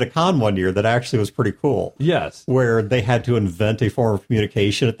 Yeah. At a con one year that actually was pretty cool. Yes. Where they had to invent a form of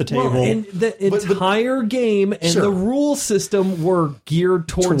communication at the table. Well, and the entire game and the rule system were geared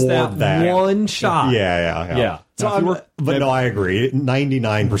towards that one shot. Yeah. So no, I agree.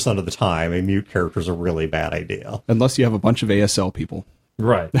 99% of the time, a mute character is a really bad idea. Unless you have a bunch of ASL people.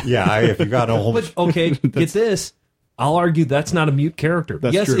 Right. Yeah, if you got a whole... But, okay, get this. I'll argue that's not a mute character.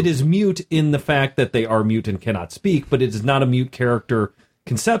 Yes, true. It is mute in the fact that they are mute and cannot speak, but it is not a mute character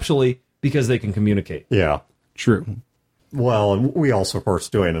conceptually because they can communicate. Yeah. True. Well, and we also, of course,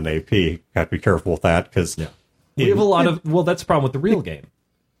 doing an AP. Got to be careful with that because... Yeah. We have a lot of... Well, that's the problem with the real game.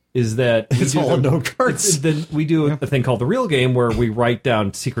 Is that... It's all note cards. We do a thing called the real game where we write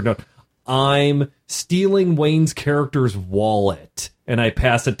down secret note. I'm stealing Wayne's character's wallet. And I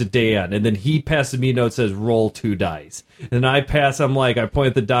pass it to Dan. And then he passes me a note that says, roll 2 dice. And I point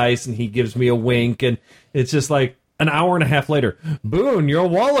at the dice, and he gives me a wink. And it's just like an hour and a half later, Boone, your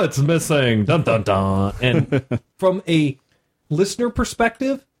wallet's missing. Dun, dun, dun. And from a listener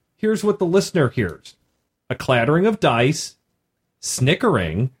perspective, here's what the listener hears. A clattering of dice,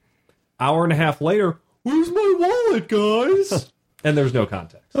 snickering. Hour and a half later, where's my wallet, guys? And there's no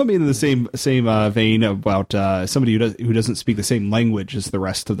context. I mean, in the same vein about somebody who doesn't speak the same language as the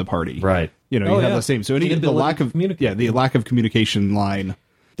rest of the party, right? You know, you have the same. So the lack of communication line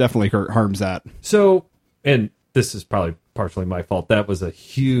definitely harms that. So, and this is probably partially my fault. That was a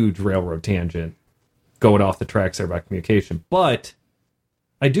huge railroad tangent going off the tracks there about communication. But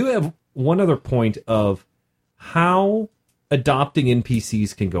I do have one other point of how adopting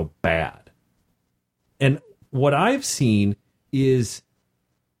NPCs can go bad. And what I've seen is,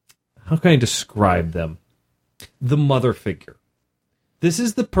 how can I describe them? The mother figure. This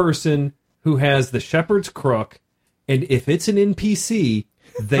is the person who has the shepherd's crook, and if it's an NPC,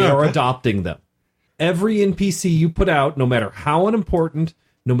 they are adopting them. Every NPC you put out, no matter how unimportant,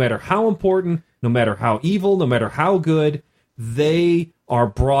 no matter how important, no matter how evil, no matter how good, they are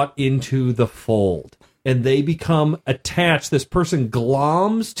brought into the fold. And they become attached. This person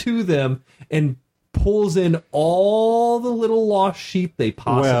gloms to them and pulls in all the little lost sheep they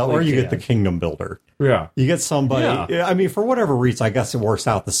possibly can. Well, or you get the kingdom builder. Yeah. You get somebody, I mean, for whatever reason, I guess it works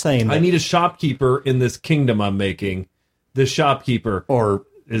out the same. I need a shopkeeper in this kingdom I'm making. This shopkeeper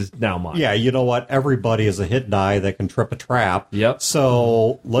is now mine. Yeah, you know what? Everybody is a hit die that can trip a trap. Yep.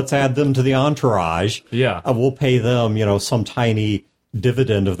 So let's add them to the entourage. Yeah. We'll pay them, some tiny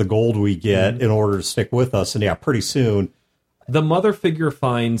dividend of the gold we get in order to stick with us. And pretty soon. The mother figure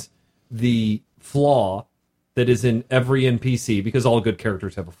finds the flaw that is in every NPC, because all good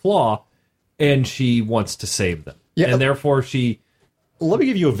characters have a flaw, and she wants to save them. Yeah. And therefore she... Let me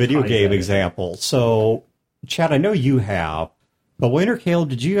give you a video game example. So, Chad, I know you have, but Wayne or Caleb,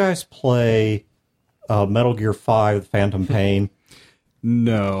 did you guys play Metal Gear 5 Phantom Pain?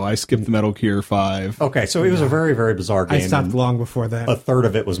 No, I skipped the Metal Gear 5. Okay, so it was a very, very bizarre game. I stopped long before that. A third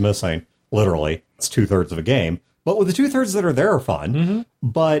of it was missing, literally. It's 2/3 of a game. But with the 2/3 that are there are fun.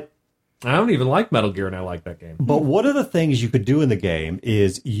 But I don't even like Metal Gear, and I like that game. But one of the things you could do in the game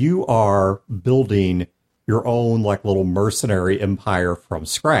is you are building your own little mercenary empire from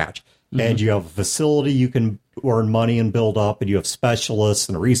scratch. And you have a facility you can earn money and build up, and you have specialists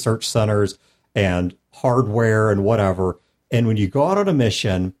and research centers and hardware and whatever. And when you go out on a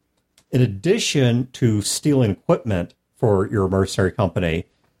mission, in addition to stealing equipment for your mercenary company,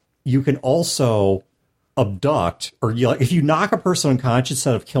 you can also abduct, or if you knock a person unconscious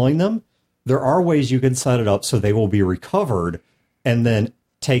instead of killing them, there are ways you can set it up so they will be recovered and then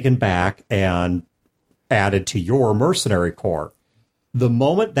taken back and added to your mercenary corps. The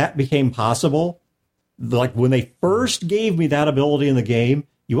moment that became possible, when they first gave me that ability in the game,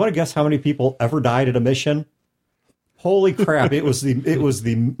 you want to guess how many people ever died at a mission? Holy crap, it was the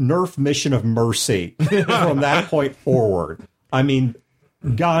Nerf mission of mercy from that point forward. I mean,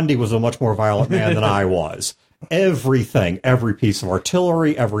 Gandhi was a much more violent man than I was. Everything, every piece of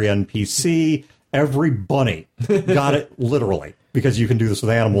artillery, every NPC, every bunny got it literally, because you can do this with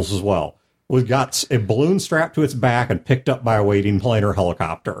animals as well. Was got a balloon strapped to its back and picked up by a waiting plane or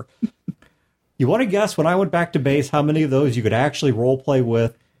helicopter. You want to guess, when I went back to base, how many of those you could actually roleplay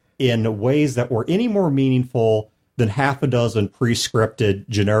with in ways that were any more meaningful than half a dozen pre-scripted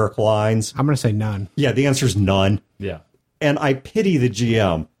generic lines? I'm going to say none. Yeah, the answer is none. Yeah. And I pity the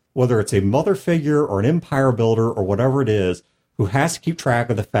GM, whether it's a mother figure or an empire builder or whatever it is, who has to keep track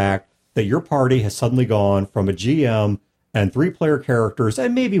of the fact that your party has suddenly gone from a GM and 3-player characters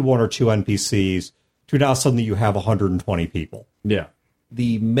and maybe 1 or 2 NPCs to now suddenly you have 120 people. Yeah.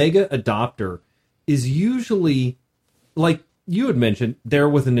 The mega adopter is usually, like you had mentioned, there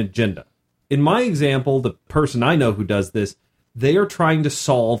with an agenda. In my example, the person I know who does this, they are trying to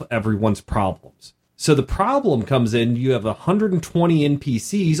solve everyone's problems. So the problem comes in, you have 120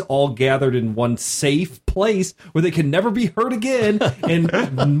 NPCs all gathered in one safe place where they can never be hurt again,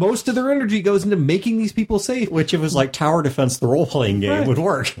 and most of their energy goes into making these people safe. Which, if it was like tower defense, the role-playing game would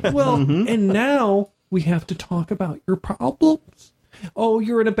work. Well, and now we have to talk about your problems. Oh,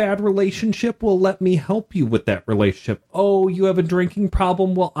 you're in a bad relationship? Well, let me help you with that relationship. Oh, you have a drinking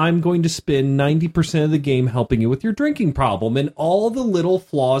problem? Well, I'm going to spend 90% of the game helping you with your drinking problem. And all the little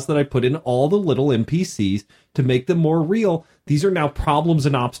flaws that I put in all the little NPCs to make them more real, these are now problems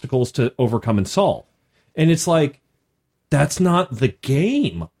and obstacles to overcome and solve. And it's like, that's not the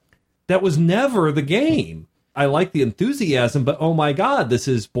game. That was never the game. I like the enthusiasm, but oh my God, this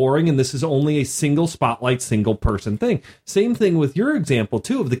is boring, and this is only a single spotlight, single person thing. Same thing with your example,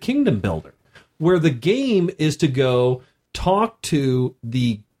 too, of the kingdom builder, where the game is to go talk to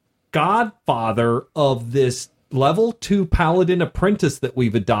the godfather of this level 2 paladin apprentice that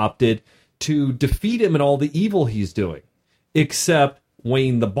we've adopted to defeat him and all the evil he's doing. Except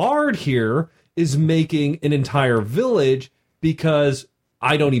Wayne the Bard here is making an entire village because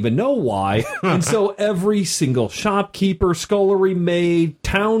I don't even know why. And so every single shopkeeper, scullery maid,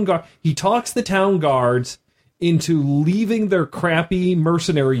 town guard, he talks the town guards into leaving their crappy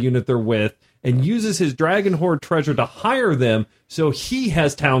mercenary unit they're with and uses his Dragon Horde treasure to hire them so he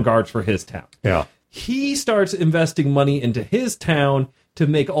has town guards for his town. Yeah. He starts investing money into his town to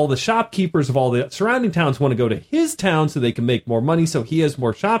make all the shopkeepers of all the surrounding towns want to go to his town so they can make more money, so he has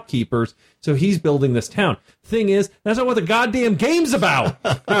more shopkeepers, so he's building this town. Thing is, that's not what the goddamn game's about.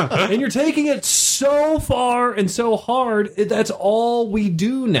 And you're taking it so far and so hard, that's all we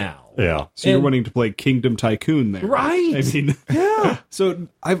do now. Yeah. So you're wanting to play Kingdom Tycoon there. Right. I mean, yeah. So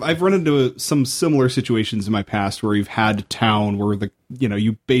I've run into some similar situations in my past where you've had a town where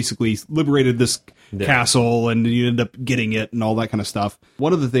you basically liberated this castle and you end up getting it and all that kind of stuff.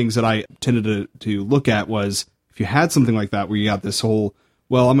 One of the things that I tended to look at was if you had something like that where you got this whole,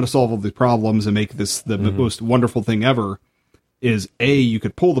 well, I'm going to solve all these problems and make this the most wonderful thing ever, is you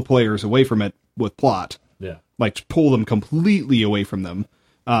could pull the players away from it with plot. Yeah. Like pull them completely away from them.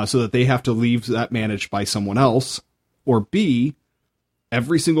 So that they have to leave that managed by someone else, or B,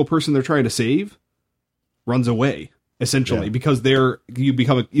 every single person they're trying to save runs away, essentially, because you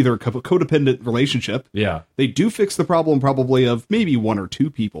become either a codependent relationship. Yeah. They do fix the problem probably of maybe 1 or 2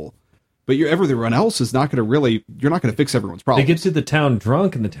 people, but everyone else is not going to you're not going to fix everyone's problem. They get to the town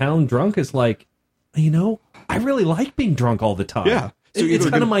drunk, and the town drunk is like, I really like being drunk all the time. Yeah. So it's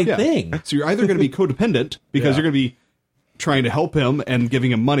kind of my thing. So you're either going to be codependent because you're going to be trying to help him and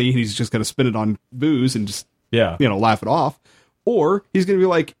giving him money, and he's just going to spend it on booze and just laugh it off, or he's going to be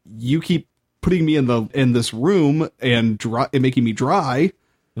like, you keep putting me in this room and making me dry,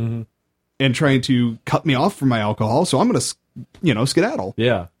 and trying to cut me off from my alcohol, so I'm going to skedaddle.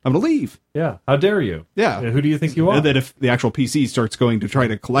 Yeah, I'm going to leave. Yeah, how dare you? Yeah, who do you think you are? And then if the actual PC starts going to try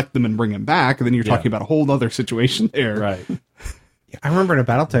to collect them and bring him back, then you're talking about a whole other situation there. Right. I remember in a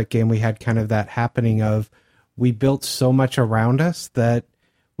BattleTech game we had kind of that happening of, we built so much around us that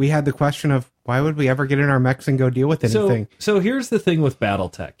we had the question of, why would we ever get in our mechs and go deal with anything? So here's the thing with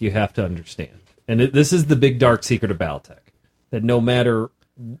BattleTech you have to understand, and this is the big dark secret of BattleTech, that no matter,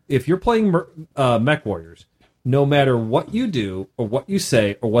 if you're playing Mech Warriors, no matter what you do or what you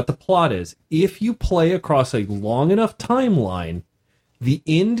say or what the plot is, if you play across a long enough timeline, the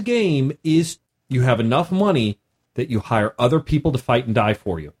end game is you have enough money that you hire other people to fight and die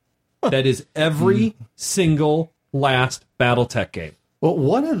for you. That is every single last BattleTech game. Well,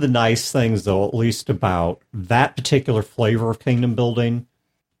 one of the nice things, though, at least about that particular flavor of kingdom building,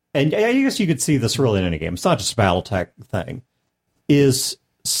 and I guess you could see this really in any game, it's not just a BattleTech thing, is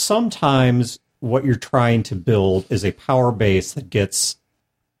sometimes what you're trying to build is a power base that gets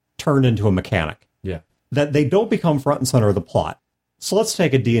turned into a mechanic. Yeah. That they don't become front and center of the plot. So let's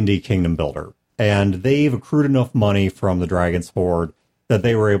take a D&D kingdom builder, and they've accrued enough money from the Dragon's Hoard that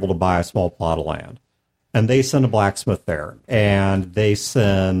they were able to buy a small plot of land. And they send a blacksmith there, and they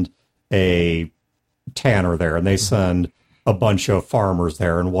send a tanner there, and they send a bunch of farmers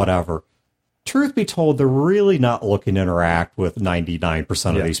there and whatever. Truth be told, they're really not looking to interact with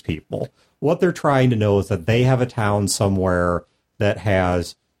 99% of these people. What they're trying to know is that they have a town somewhere that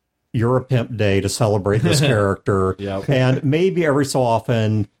has You're a Pimp Day to celebrate this character. And maybe every so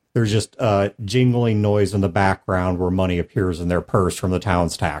often there's just a jingling noise in the background where money appears in their purse from the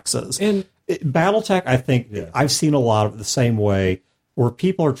town's taxes. And Battletech, I think, I've seen a lot of it the same way, where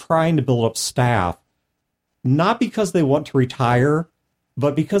people are trying to build up staff, not because they want to retire,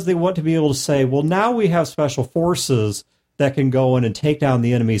 but because they want to be able to say, well, now we have special forces that can go in and take down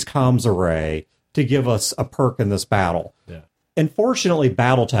the enemy's comms array to give us a perk in this battle. And fortunately,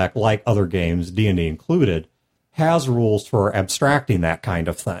 Battletech, like other games, D&D included, has rules for abstracting that kind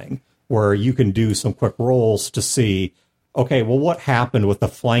of thing, where you can do some quick rolls to see, okay, well, what happened with the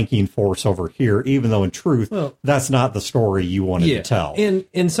flanking force over here, even though in truth, that's not the story you wanted to tell.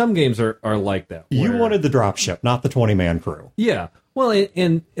 And some games are like that. You wanted the dropship, not the 20-man crew. Yeah. Well,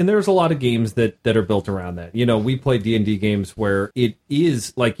 and there's a lot of games that are built around that. You know, we play D&D games where it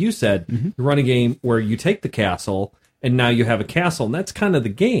is, like you said, you run a game where you take the castle, and now you have a castle, and that's kind of the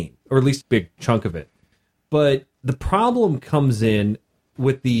game, or at least a big chunk of it. But the problem comes in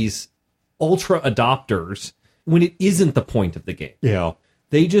with these ultra adopters when it isn't the point of the game. Yeah.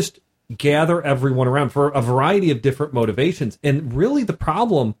 They just gather everyone around for a variety of different motivations. And really the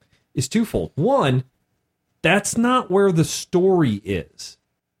problem is twofold. One, that's not where the story is.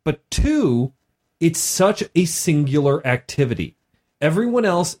 But two, it's such a singular activity. Everyone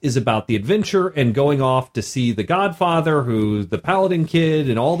else is about the adventure and going off to see the Godfather, who's the Paladin kid,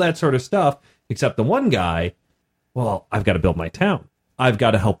 and all that sort of stuff, except the one guy, well, I've got to build my town. I've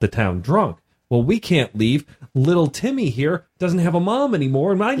got to help the town drunk. Well, we can't leave. Little Timmy here doesn't have a mom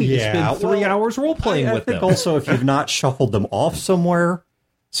anymore, and I need to spend 3 hours role-playing with them. I think also if you've not shuffled them off somewhere,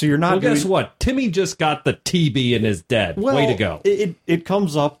 so you're not guess what? Timmy just got the TB and is dead. Well, way to go. It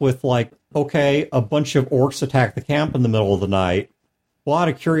comes up with, like, okay, a bunch of orcs attack the camp in the middle of the night. Well, out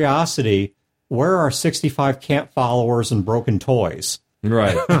of curiosity, where are 65 camp followers and broken toys?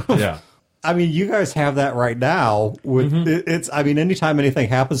 Right, yeah. I mean, you guys have that right now. With it's. I mean, anytime anything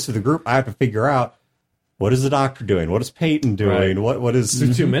happens to the group, I have to figure out, what is the doctor doing? What is Peyton doing? Right. What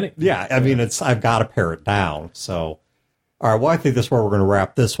is too many? Yeah, I mean, I've got to pare it down. So, all right. Well, I think that's where we're going to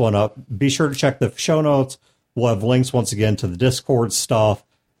wrap this one up. Be sure to check the show notes. We'll have links once again to the Discord stuff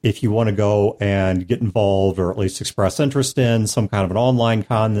if you want to go and get involved or at least express interest in some kind of an online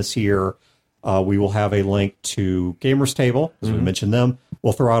con this year. We will have a link to Gamers Table, as we mentioned them.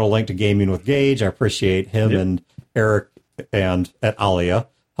 We'll throw out a link to Gaming with Gage. I appreciate him and Eric and at Alia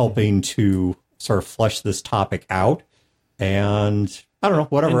helping to sort of flesh this topic out. And I don't know,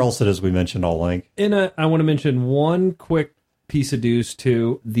 whatever else it is we mentioned, I'll link. And I want to mention one quick piece of news,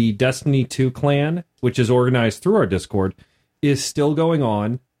 too. The Destiny 2 clan, which is organized through our Discord, is still going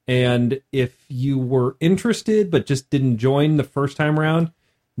on. And if you were interested but just didn't join the first time around,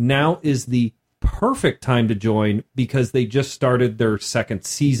 now is the perfect time to join because they just started their second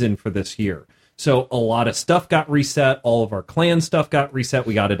season for this year. So a lot of stuff got reset. All of our clan stuff got reset.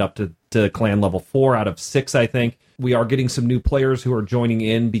 We got it up to clan level 4 out of 6, I think. We are getting some new players who are joining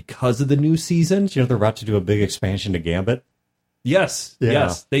in because of the new season. Do you know they're about to do a big expansion to Gambit? Yes,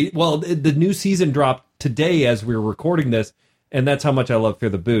 yes. The new season dropped today as we were recording this. And that's how much I love Fear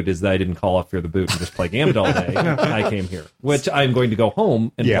the Boot, is that I didn't call off Fear the Boot and just play Gambit all day. I came here, which I'm going to go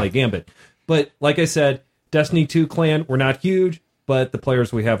home and play Gambit. But like I said, Destiny 2 clan, we're not huge, but the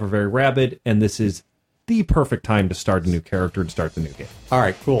players we have are very rabid, and this is the perfect time to start a new character and start the new game. All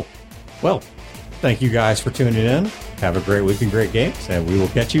right, cool. Well, thank you guys for tuning in. Have a great week and great games, and we will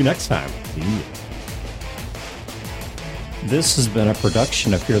catch you next time. This has been a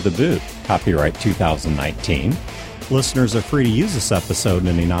production of Fear the Boot, copyright 2019. Listeners are free to use this episode in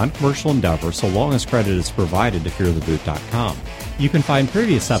any non-commercial endeavor so long as credit is provided to feartheboot.com. You can find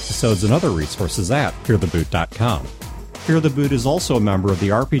previous episodes and other resources at feartheboot.com. Fear the Boot is also a member of the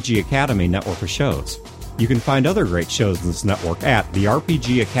RPG Academy network of shows. You can find other great shows in this network at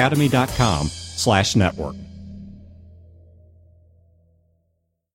therpgacademy.com/network.